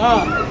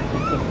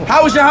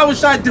 How is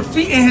Yahushua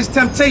defeating his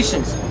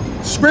temptations?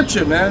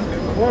 Scripture, man.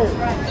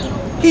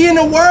 He in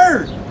the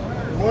Word.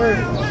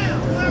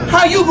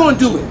 How you gonna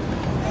do it?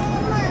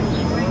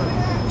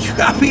 You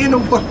gotta be in the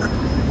Word.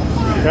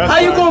 How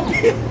you gonna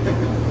be?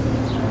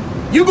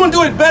 You gonna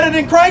do it better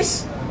than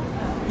Christ?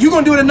 You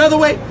gonna do it another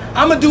way?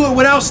 I'm gonna do it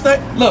without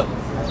study. Look,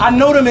 I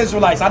know them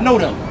Israelites. I know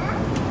them.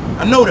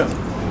 I know them.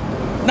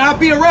 Now I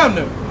be around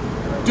them.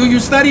 Do you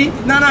study?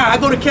 Nah. I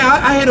go to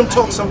camp. I hear them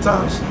talk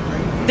sometimes.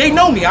 They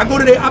know me. I go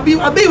to there. I be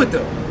with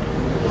them.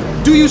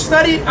 Do you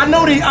study? I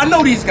know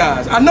these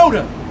guys. I know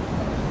them.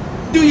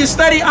 Do you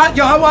study?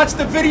 I watched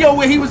the video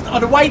where he was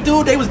the white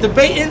dude. They was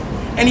debating,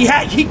 and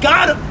he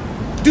got him.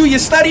 Do you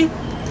study?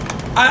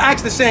 I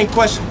asked the same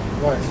question.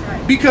 Right.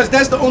 Because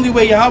that's the only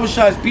way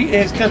Yahushua is beating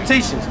his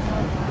temptations.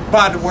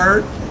 By the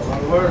Word.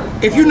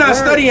 If you're not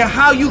studying,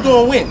 how you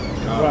gonna win?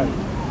 Right.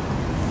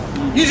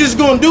 You just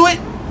gonna do it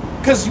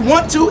because you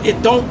want to.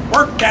 It don't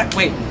work that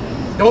way.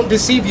 Don't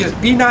deceive you.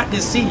 Be not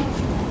deceived.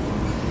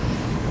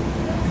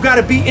 You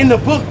gotta be in the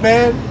book,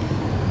 man.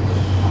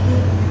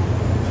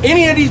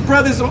 Any of these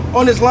brothers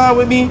on this line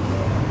with me,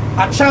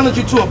 I challenge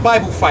you to a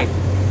Bible fight.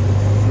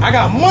 I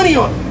got money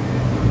on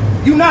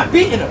it. You not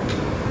beating them.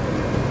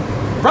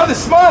 Brother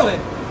smiling.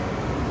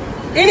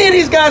 Any of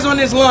these guys on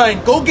this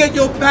line, go get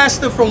your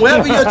pastor from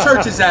wherever your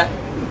church is at.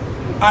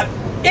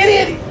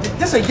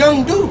 This a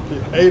young dude.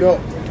 8 up.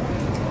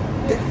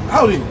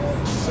 How old are you?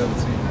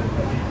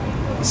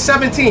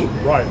 17.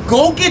 Right.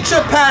 Go get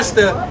your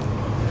pastor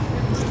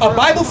a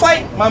Bible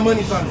fight. My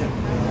money's on him.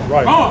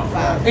 Right.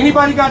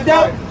 Anybody got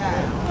doubt?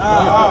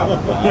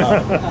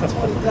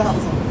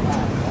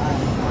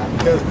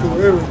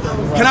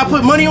 Can I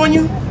put money on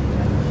you?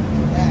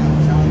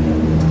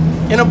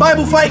 In a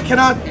Bible fight, can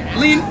I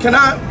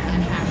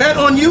bet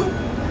on you?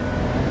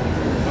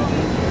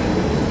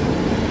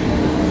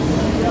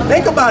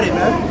 Think about it,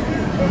 man.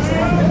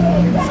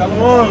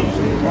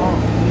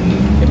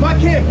 If I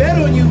can't bet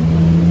on you,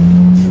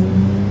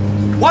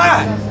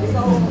 why?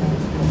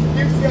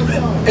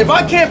 If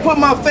I can't put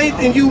my faith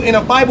in you in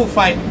a Bible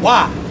fight,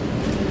 why?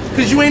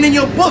 Because you ain't in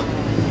your book.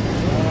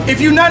 If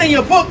you're not in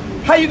your book,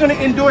 how you going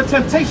to endure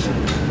temptation?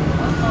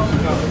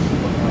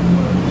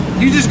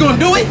 You just going to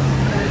do it?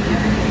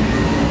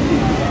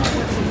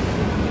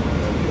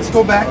 Let's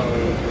go back.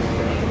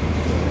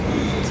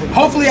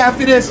 Hopefully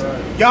after this,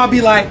 y'all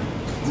be like,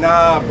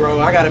 nah, bro,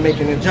 I got to make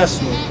an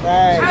adjustment.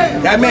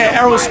 That man,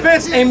 Errol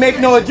Spence, ain't make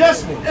no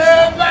adjustment.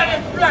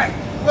 Everybody black.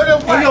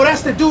 Hey, yo,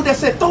 that's the dude that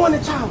said, throw in the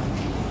towel.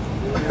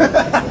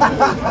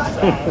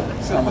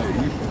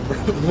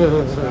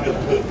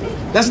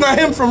 That's not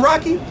him from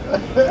Rocky?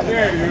 Throw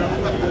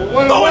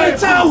in the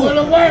towel.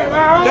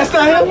 That's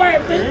not him?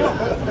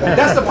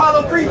 That's the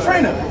Apollo Creed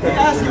trainer. He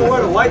asked you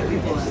where the white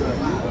people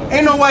are.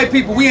 Ain't no white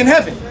people, we in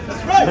heaven.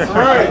 That's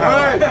right.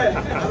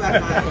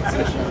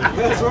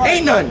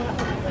 Ain't none.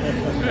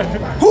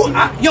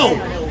 Yo,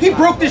 he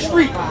broke the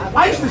streak.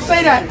 I used to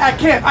say that at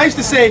camp. I used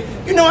to say,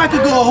 you know, I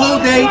could go a whole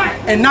day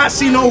and not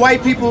see no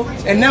white people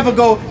and never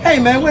go, hey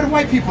man, where the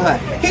white people at?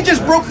 He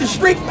just broke the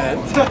streak, man.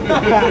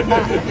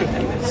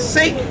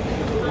 Satan.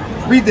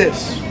 Read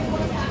this.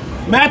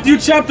 Matthew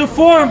chapter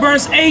 4 and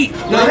verse 8.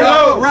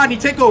 No, Rodney,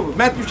 take over.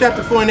 Matthew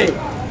chapter 4 and 8.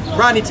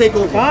 Rodney, take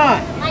over.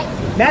 Fine.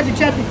 Matthew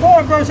chapter 4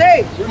 and verse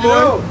 8.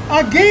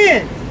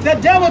 Again, the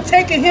devil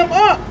taking him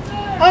up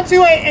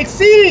unto an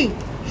exceeding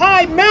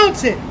high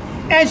mountain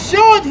and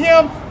showed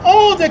him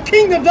all the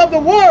kingdoms of the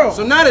world.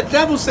 So now the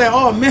devil said,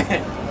 oh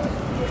man,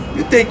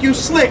 you think you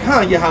slick,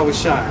 huh, Yahweh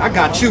Shai? I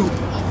got you.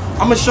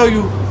 I'm going to show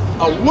you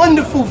a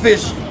wonderful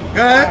vision.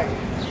 Go ahead.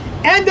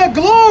 And the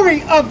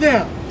glory of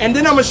them. And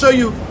then I'm going to show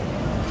you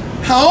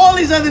how all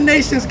these other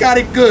nations got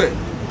it good.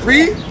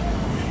 Read.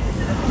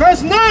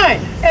 Verse 9.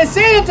 And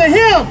said unto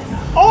him,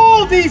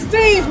 all these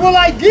things will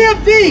I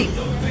give thee,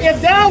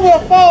 if thou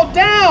wilt fall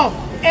down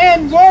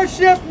and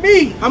worship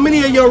me. How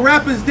many of your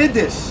rappers did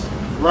this?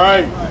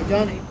 Right.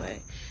 But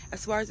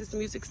as far as this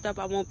music stuff,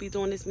 I won't be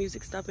doing this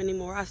music stuff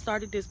anymore. I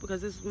started this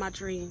because this was my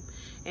dream.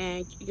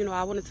 And, you know,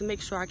 I wanted to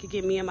make sure I could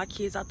get me and my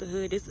kids out the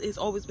hood. It's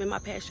always been my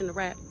passion to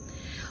rap.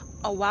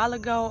 A while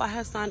ago, I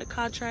had signed a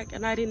contract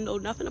and I didn't know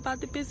nothing about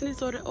the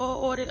business or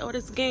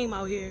this game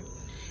out here.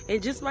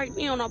 And just right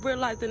now, I'm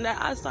realizing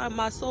that I signed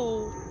my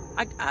soul.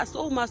 I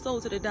sold my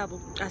soul to the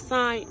devil. I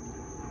signed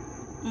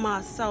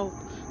myself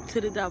to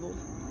the devil.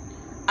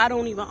 I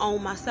don't even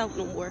own myself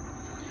no more.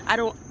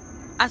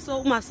 I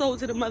sold my soul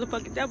to the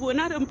motherfucking devil, and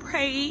I done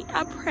prayed.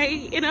 I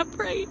prayed and I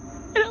prayed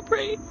and I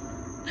prayed.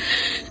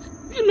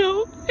 You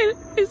know,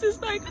 it's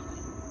just like,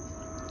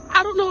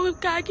 I don't know if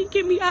God can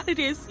get me out of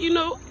this, you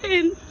know,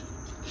 and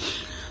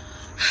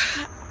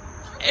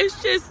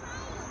it's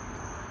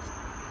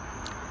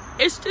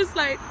just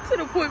like to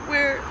the point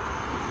where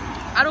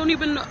I don't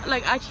even know,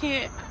 like I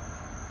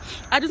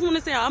just want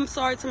to say I'm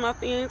sorry to my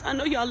fans. I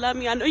know y'all love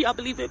me. I know y'all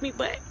believe in me,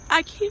 but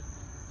I can't.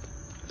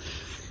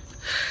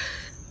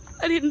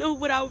 I didn't know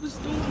what I was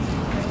doing.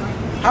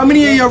 How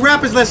many of your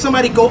rappers let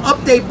somebody go up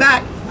their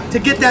back to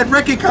get that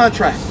record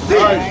contract?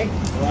 Right.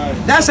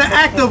 That's an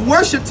act of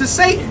worship to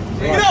Satan.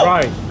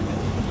 Right.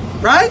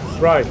 Right?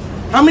 Right.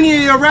 How many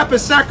of your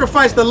rappers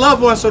sacrifice the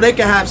loved one so they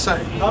can have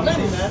something? How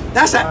many, man?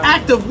 That's an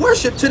act of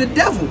worship to the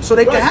devil so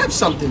they can have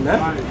something,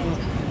 man.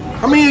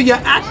 How many of your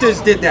actors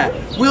did that?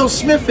 Will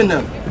Smith and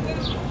them.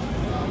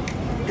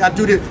 Gotta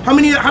do this. How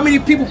many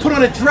people put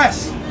on a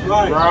dress?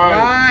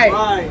 Right.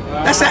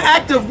 That's an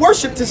act of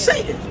worship to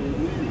Satan.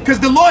 Because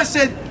the Lord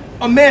said,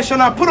 a man shall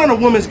not put on a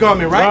woman's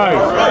garment,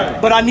 right?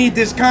 But I need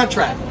this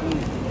contract.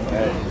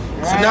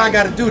 So now I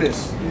gotta do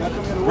this.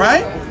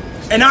 Right?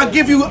 And I'll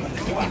give you,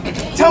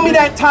 tell me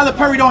that Tyler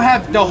Perry don't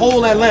have the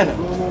whole Atlanta.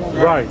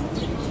 Right.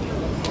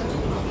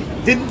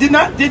 Did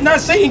not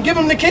Satan give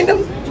him the kingdom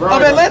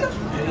of Atlanta?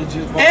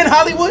 And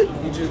Hollywood?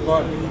 He just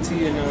bought ET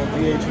and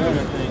VH1,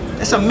 I think.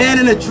 That's a man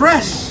in a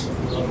dress.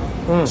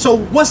 So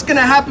what's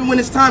gonna happen when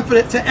it's time for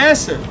it to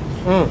answer?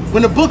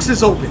 When the books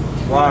is open.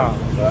 Wow.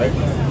 Right.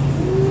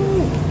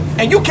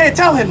 And you can't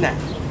tell him that.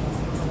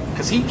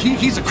 Because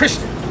he's a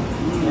Christian.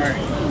 Right.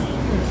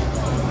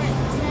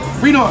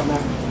 Read on,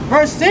 man.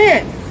 Verse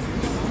 10.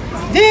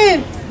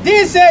 Then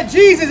said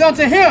Jesus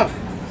unto him,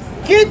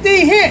 get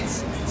thee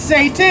hence,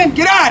 Satan.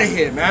 Get out of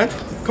here, man.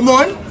 Come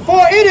on.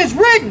 For it is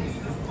written,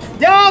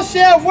 thou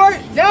shalt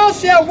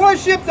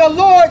worship the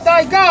Lord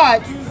thy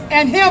God,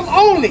 and him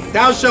only.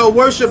 Thou shalt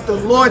worship the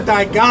Lord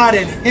thy God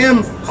and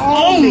him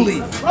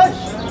only.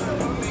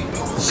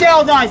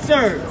 Shall thy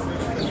serve.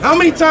 How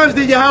many times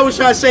did Yahweh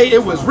Shai say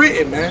it was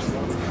written, man?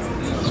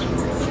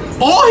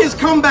 All his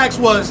comebacks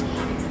was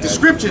the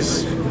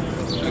scriptures.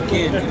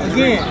 Again,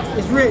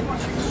 it's written.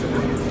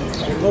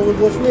 Go with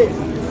what's written.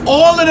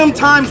 All of them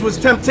times was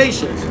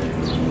temptations.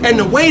 And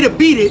the way to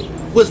beat it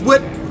was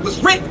what was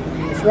written.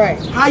 That's right.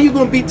 How you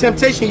gonna beat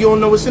temptation? You don't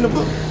know what's in the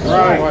book.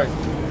 Right.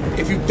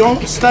 If you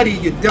don't study,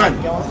 you're done.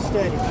 Don't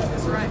study.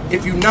 That's right.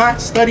 If you're not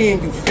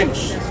studying, you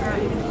finish.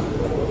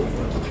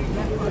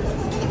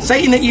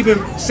 Satan to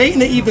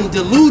even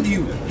delude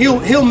you.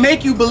 He'll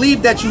make you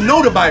believe that you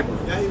know the Bible.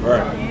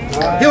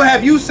 Right. He'll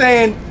have you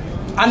saying,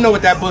 I know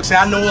what that book says.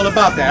 I know all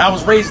about that. I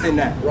was raised in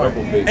that. Right.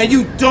 And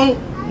you don't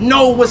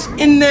know what's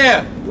in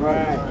there.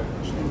 Right.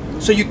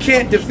 So you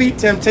can't defeat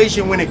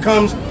temptation when it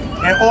comes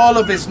in all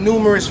of its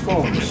numerous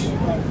forms.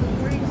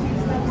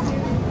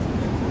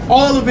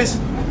 All of its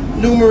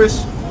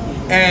numerous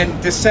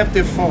and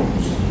deceptive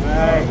forms.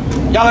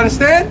 Y'all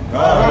understand?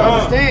 I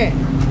understand.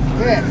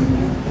 Yes.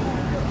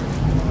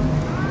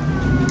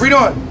 Read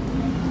on.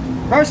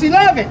 Verse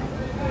 11.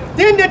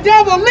 Then the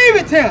devil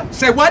leaveth him.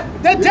 Say what?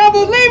 The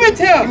devil leaveth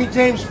Give him. me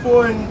James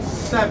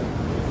 4:7.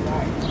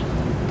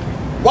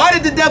 Why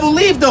did the devil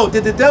leave though?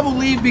 Did the devil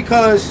leave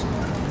because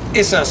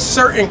it's a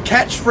certain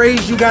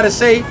catchphrase you gotta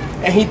say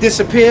and he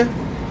disappear?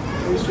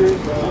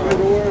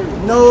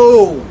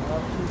 No.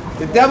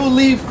 The devil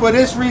leave for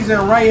this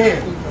reason right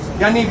here.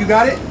 Y'all need, you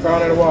got it?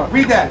 Found at a walk.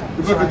 Read that.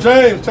 The book of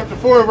James, chapter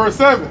 4, verse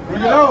 7. You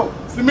know.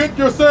 Submit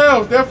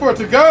yourselves, therefore,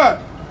 to God.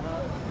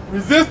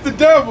 Resist the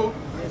devil,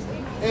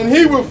 and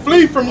he will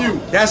flee from you.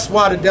 That's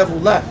why the devil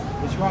left.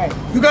 That's right.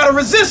 You gotta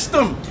resist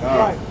him. That's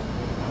right.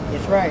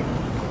 That's right.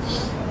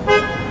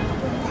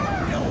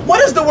 What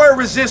does the word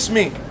resist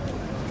mean?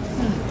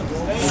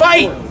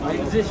 Fight.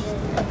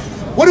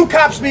 What do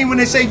cops mean when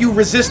they say you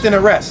resist an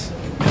arrest?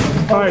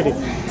 Fighting.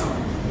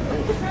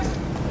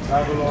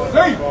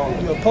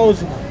 You're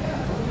opposing him.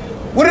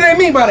 What do they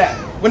mean by that?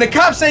 When the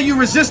cops say you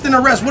resist an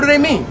arrest, what do they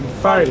mean?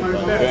 Fighting.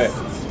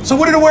 So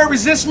what did the word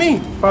resist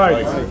mean?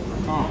 Fighting.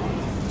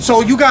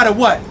 So you gotta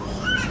what?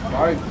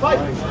 Fight.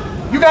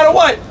 You gotta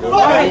what?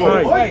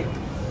 Fight.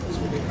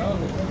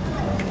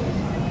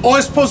 Or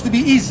it's supposed to be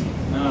easy.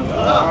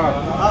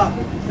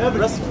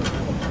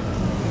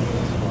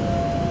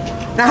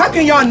 Now how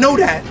can y'all know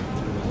that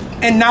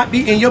and not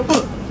be in your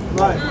book?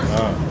 Right.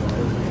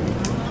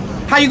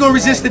 How you gonna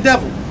resist the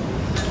devil?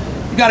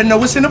 You gotta know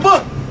what's in the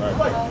book.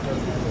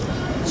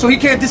 So he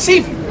can't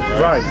deceive you.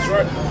 Right.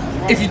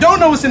 If you don't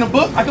know what's in the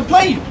book, I can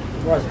play you.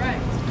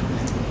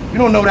 You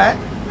don't know that.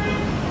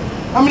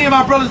 How many of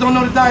our brothers don't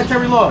know the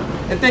dietary law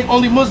and think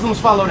only Muslims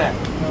follow that?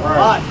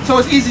 Right. So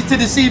it's easy to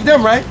deceive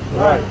them, right?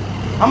 Right.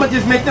 I'm gonna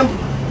just make them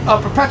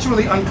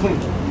perpetually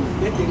unclean.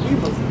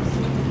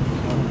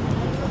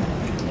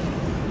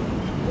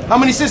 How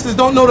many sisters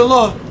don't know the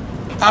law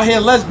out here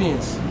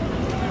lesbians?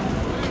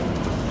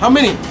 How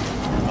many?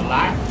 A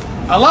lot.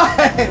 A lot.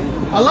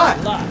 A lot.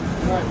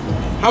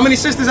 How many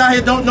sisters out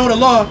here don't know the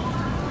law,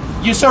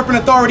 usurping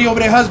authority over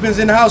their husbands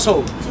in the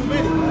household?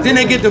 Then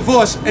they get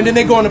divorced and then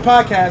they go on the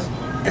podcast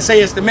and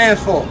say it's the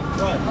man's fault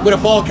with a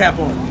ball cap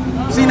on.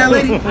 You seen that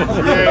lady?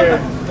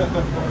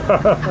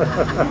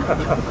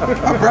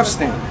 Her breath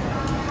stink.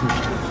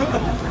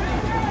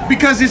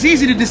 Because it's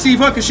easy to deceive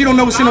her because she don't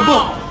know what's in the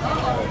book.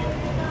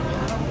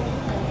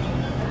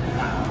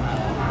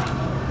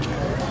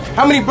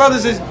 How many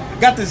brothers has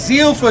got the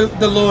zeal for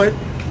the Lord,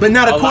 but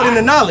not according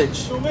to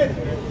knowledge? All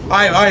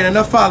right,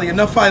 enough folly,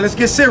 enough folly. Let's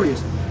get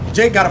serious.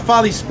 Jake got a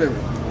folly spirit.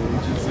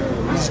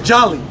 He's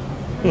jolly.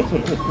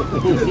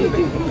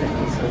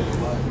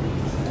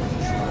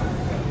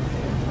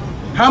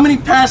 How many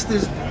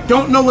pastors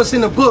don't know what's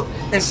in the book,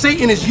 and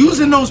Satan is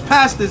using those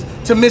pastors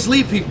to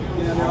mislead people?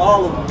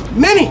 All of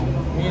them. Many.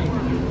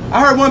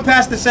 I heard one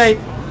pastor say,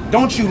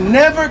 don't you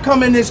never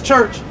come in this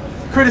church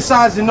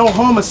criticizing no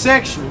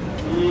homosexual,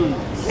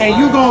 and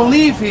you gonna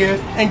leave here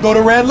and go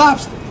to Red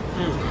Lobster.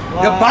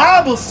 The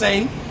Bible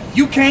say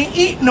you can't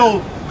eat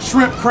no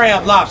shrimp,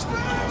 crab, lobster.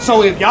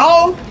 So if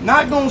y'all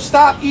not gonna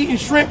stop eating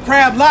shrimp,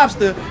 crab,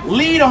 lobster,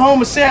 leave a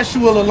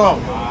homosexual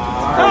alone.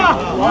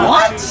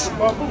 What?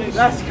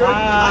 That's great.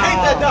 I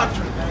hate that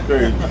doctrine.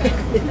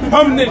 That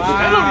don't even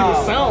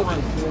sound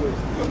right.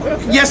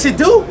 Yes, it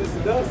do.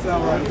 It does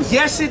sound right.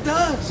 Yes, it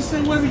does.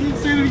 Say what again?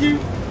 Say it again.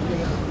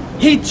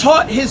 He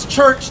taught his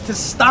church to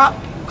stop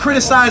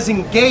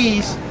criticizing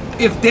gays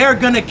if they're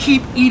gonna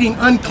keep eating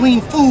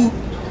unclean food.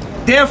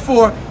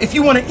 Therefore, if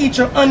you want to eat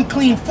your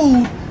unclean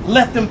food,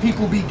 let them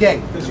people be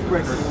gay.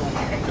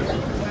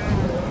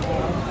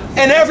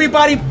 And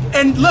everybody,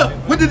 and look,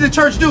 what did the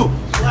church do?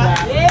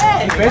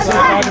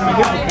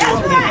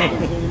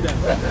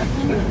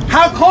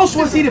 How close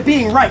was he to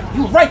being right?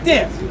 He was right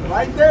there.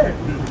 Right there.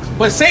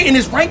 But Satan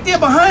is right there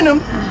behind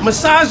him,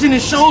 massaging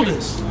his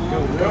shoulders.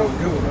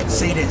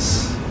 Say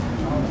this.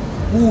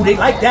 Ooh, they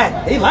like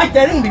that. They like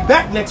that. They're gonna be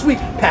back next week.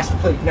 Pass the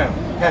plate now.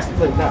 Pass the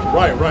plate now.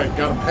 Right.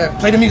 Got him.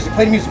 Play the music.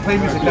 Play the music. Play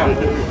the music now.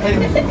 Play the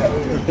music now.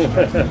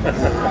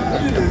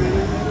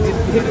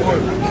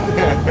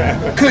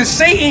 Could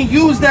Satan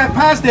use that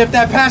pastor if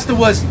that pastor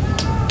was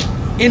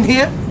in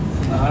here?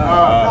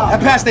 That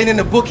pastor ain't in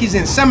the book. He's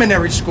in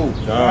seminary school.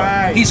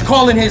 He's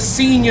calling his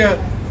senior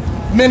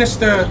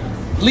minister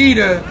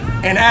leader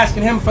and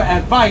asking him for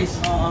advice,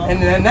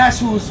 and then that's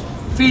who's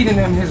feeding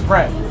him his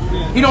bread.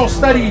 He don't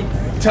study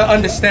to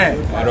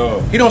understand. At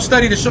all. He don't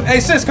study to show.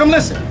 Hey sis, come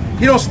listen.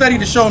 He don't study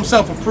to show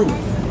himself approved.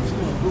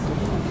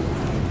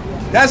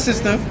 That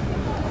sister,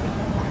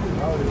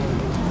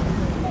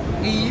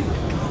 Eve,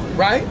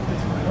 right?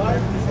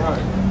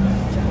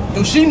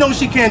 Do she know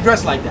she can't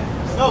dress like that?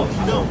 No,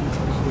 you don't.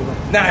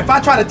 Now, if I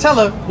try to tell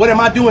her, what am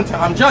I doing to her?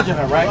 I'm judging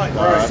her, right?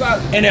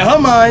 And in her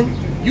mind,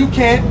 you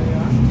can't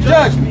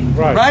judge me,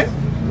 right?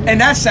 And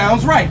that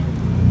sounds right.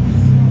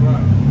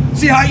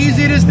 See how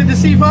easy it is to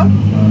deceive her?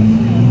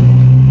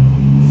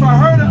 for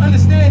her to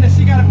understand that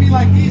she got to be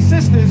like these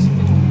sisters,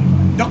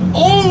 the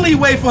only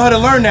way for her to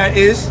learn that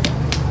is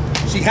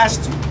she has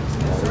to.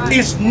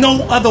 It's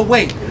no other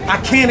way.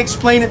 I can't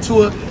explain it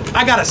to her.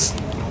 I got to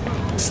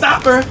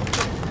stop her,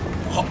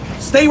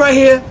 stay right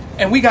here,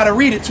 and we got to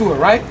read it to her,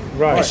 right?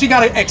 Right. And she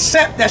got to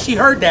accept that she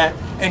heard that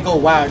and go,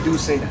 wow, I do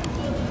say that.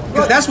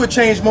 Because that's what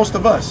changed most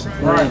of us.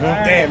 Right.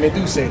 Damn, it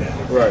do say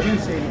that. Right.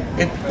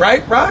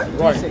 Right?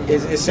 Right.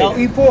 It say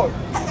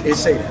that. It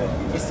say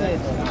that.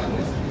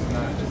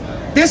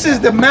 This is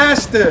the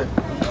master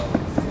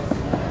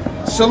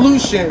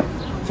solution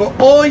for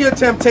all your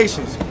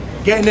temptations.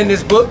 Getting in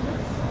this book.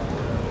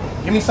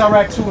 Give me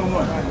Sirach 2 and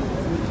 1.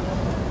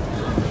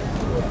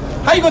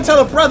 How you gonna tell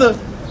a brother,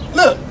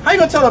 look, how you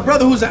gonna tell a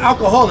brother who's an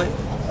alcoholic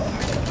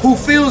who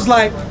feels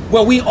like,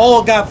 well, we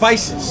all got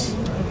vices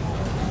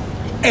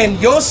and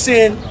your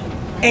sin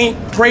ain't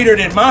greater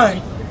than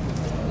mine?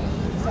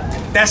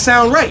 That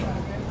sound right.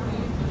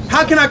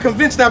 How can I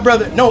convince that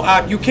brother, no,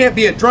 you can't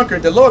be a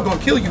drunkard, the Lord gonna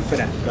kill you for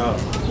that. No.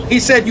 He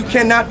said you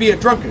cannot be a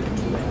drunkard.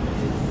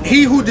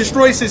 He who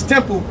destroys his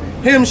temple,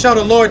 him shall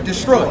the Lord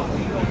destroy.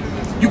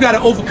 You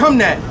gotta overcome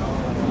that.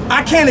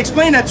 I can't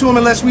explain that to him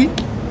unless we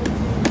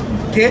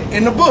get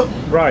in the book.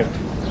 Right.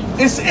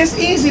 It's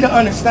easy to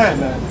understand,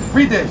 man.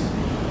 Read this.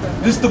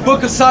 This is the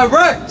book of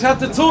Sirach,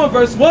 chapter 2 and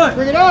verse 1.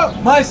 Bring it up.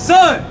 My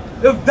son,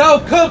 if thou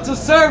come to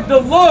serve the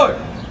Lord,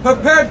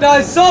 prepare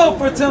thy soul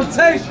for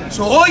temptation.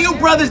 So all you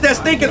brothers that's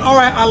thinking, all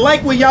right, I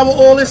like what y'all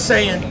all is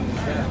saying,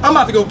 I'm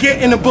about to go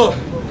get in the book.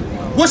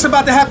 What's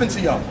about to happen to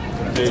y'all?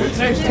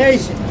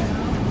 Temptation.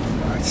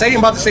 Satan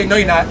about to say, no,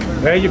 you're not.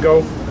 There you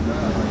go.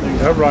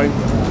 That's right.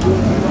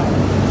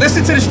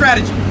 Listen to the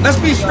strategy. Let's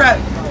be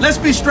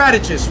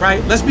strategists,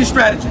 right? Let's be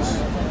strategists,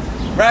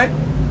 right?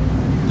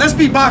 Let's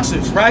be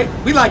boxers, right?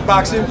 We like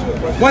boxing.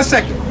 1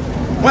 second.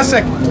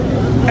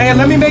 And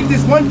let me make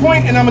this one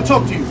point and I'm gonna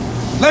talk to you.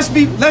 Let's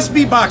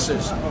be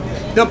boxers.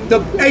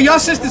 Hey, y'all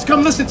sisters,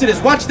 come listen to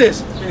this. Watch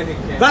this.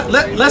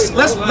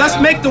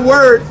 Let's make the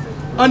word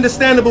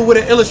understandable with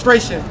an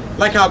illustration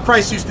like how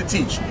Christ used to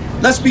teach.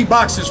 Let's be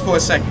boxers for a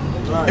second.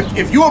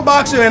 If you're a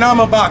boxer and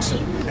I'm a boxer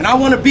and I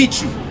want to beat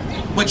you,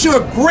 but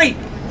you're great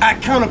at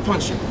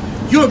counterpunching,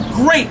 you're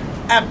great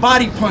at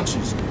body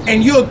punches,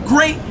 and you're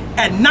great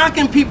at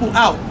knocking people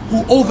out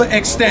who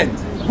overextend,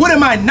 what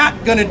am I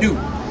not gonna do?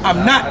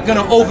 I'm not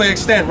gonna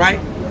overextend, right?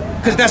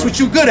 Because that's what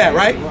you're good at,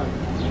 right?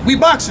 We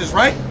boxers,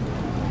 right?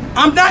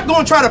 I'm not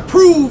gonna try to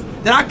prove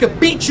that I could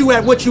beat you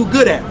at what you're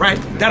good at, right?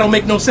 That don't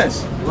make no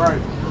sense.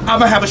 Right. I'm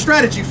gonna have a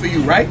strategy for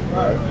you, right?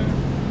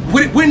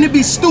 Wouldn't it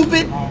be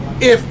stupid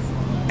if,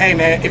 hey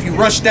man, if you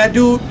rushed that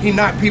dude, he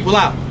knocked people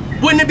out?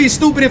 Wouldn't it be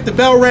stupid if the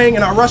bell rang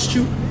and I rushed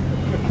you?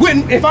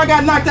 If I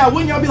got knocked out,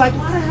 wouldn't y'all be like,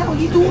 why the hell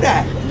he do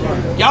that?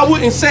 Y'all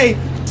wouldn't say,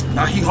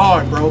 nah, he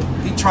hard, bro.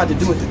 He tried to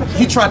do it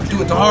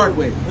the hard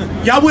way.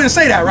 Y'all wouldn't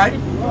say that, right?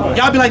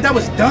 Y'all be like, that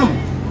was dumb.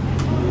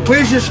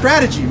 Where's your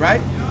strategy,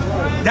 right?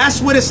 That's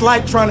what it's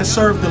like trying to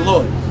serve the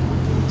Lord.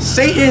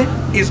 Satan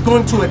is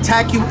going to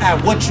attack you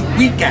at what you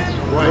weak at.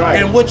 Right.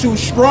 And what you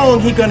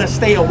strong, he gonna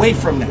stay away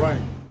from that. Right.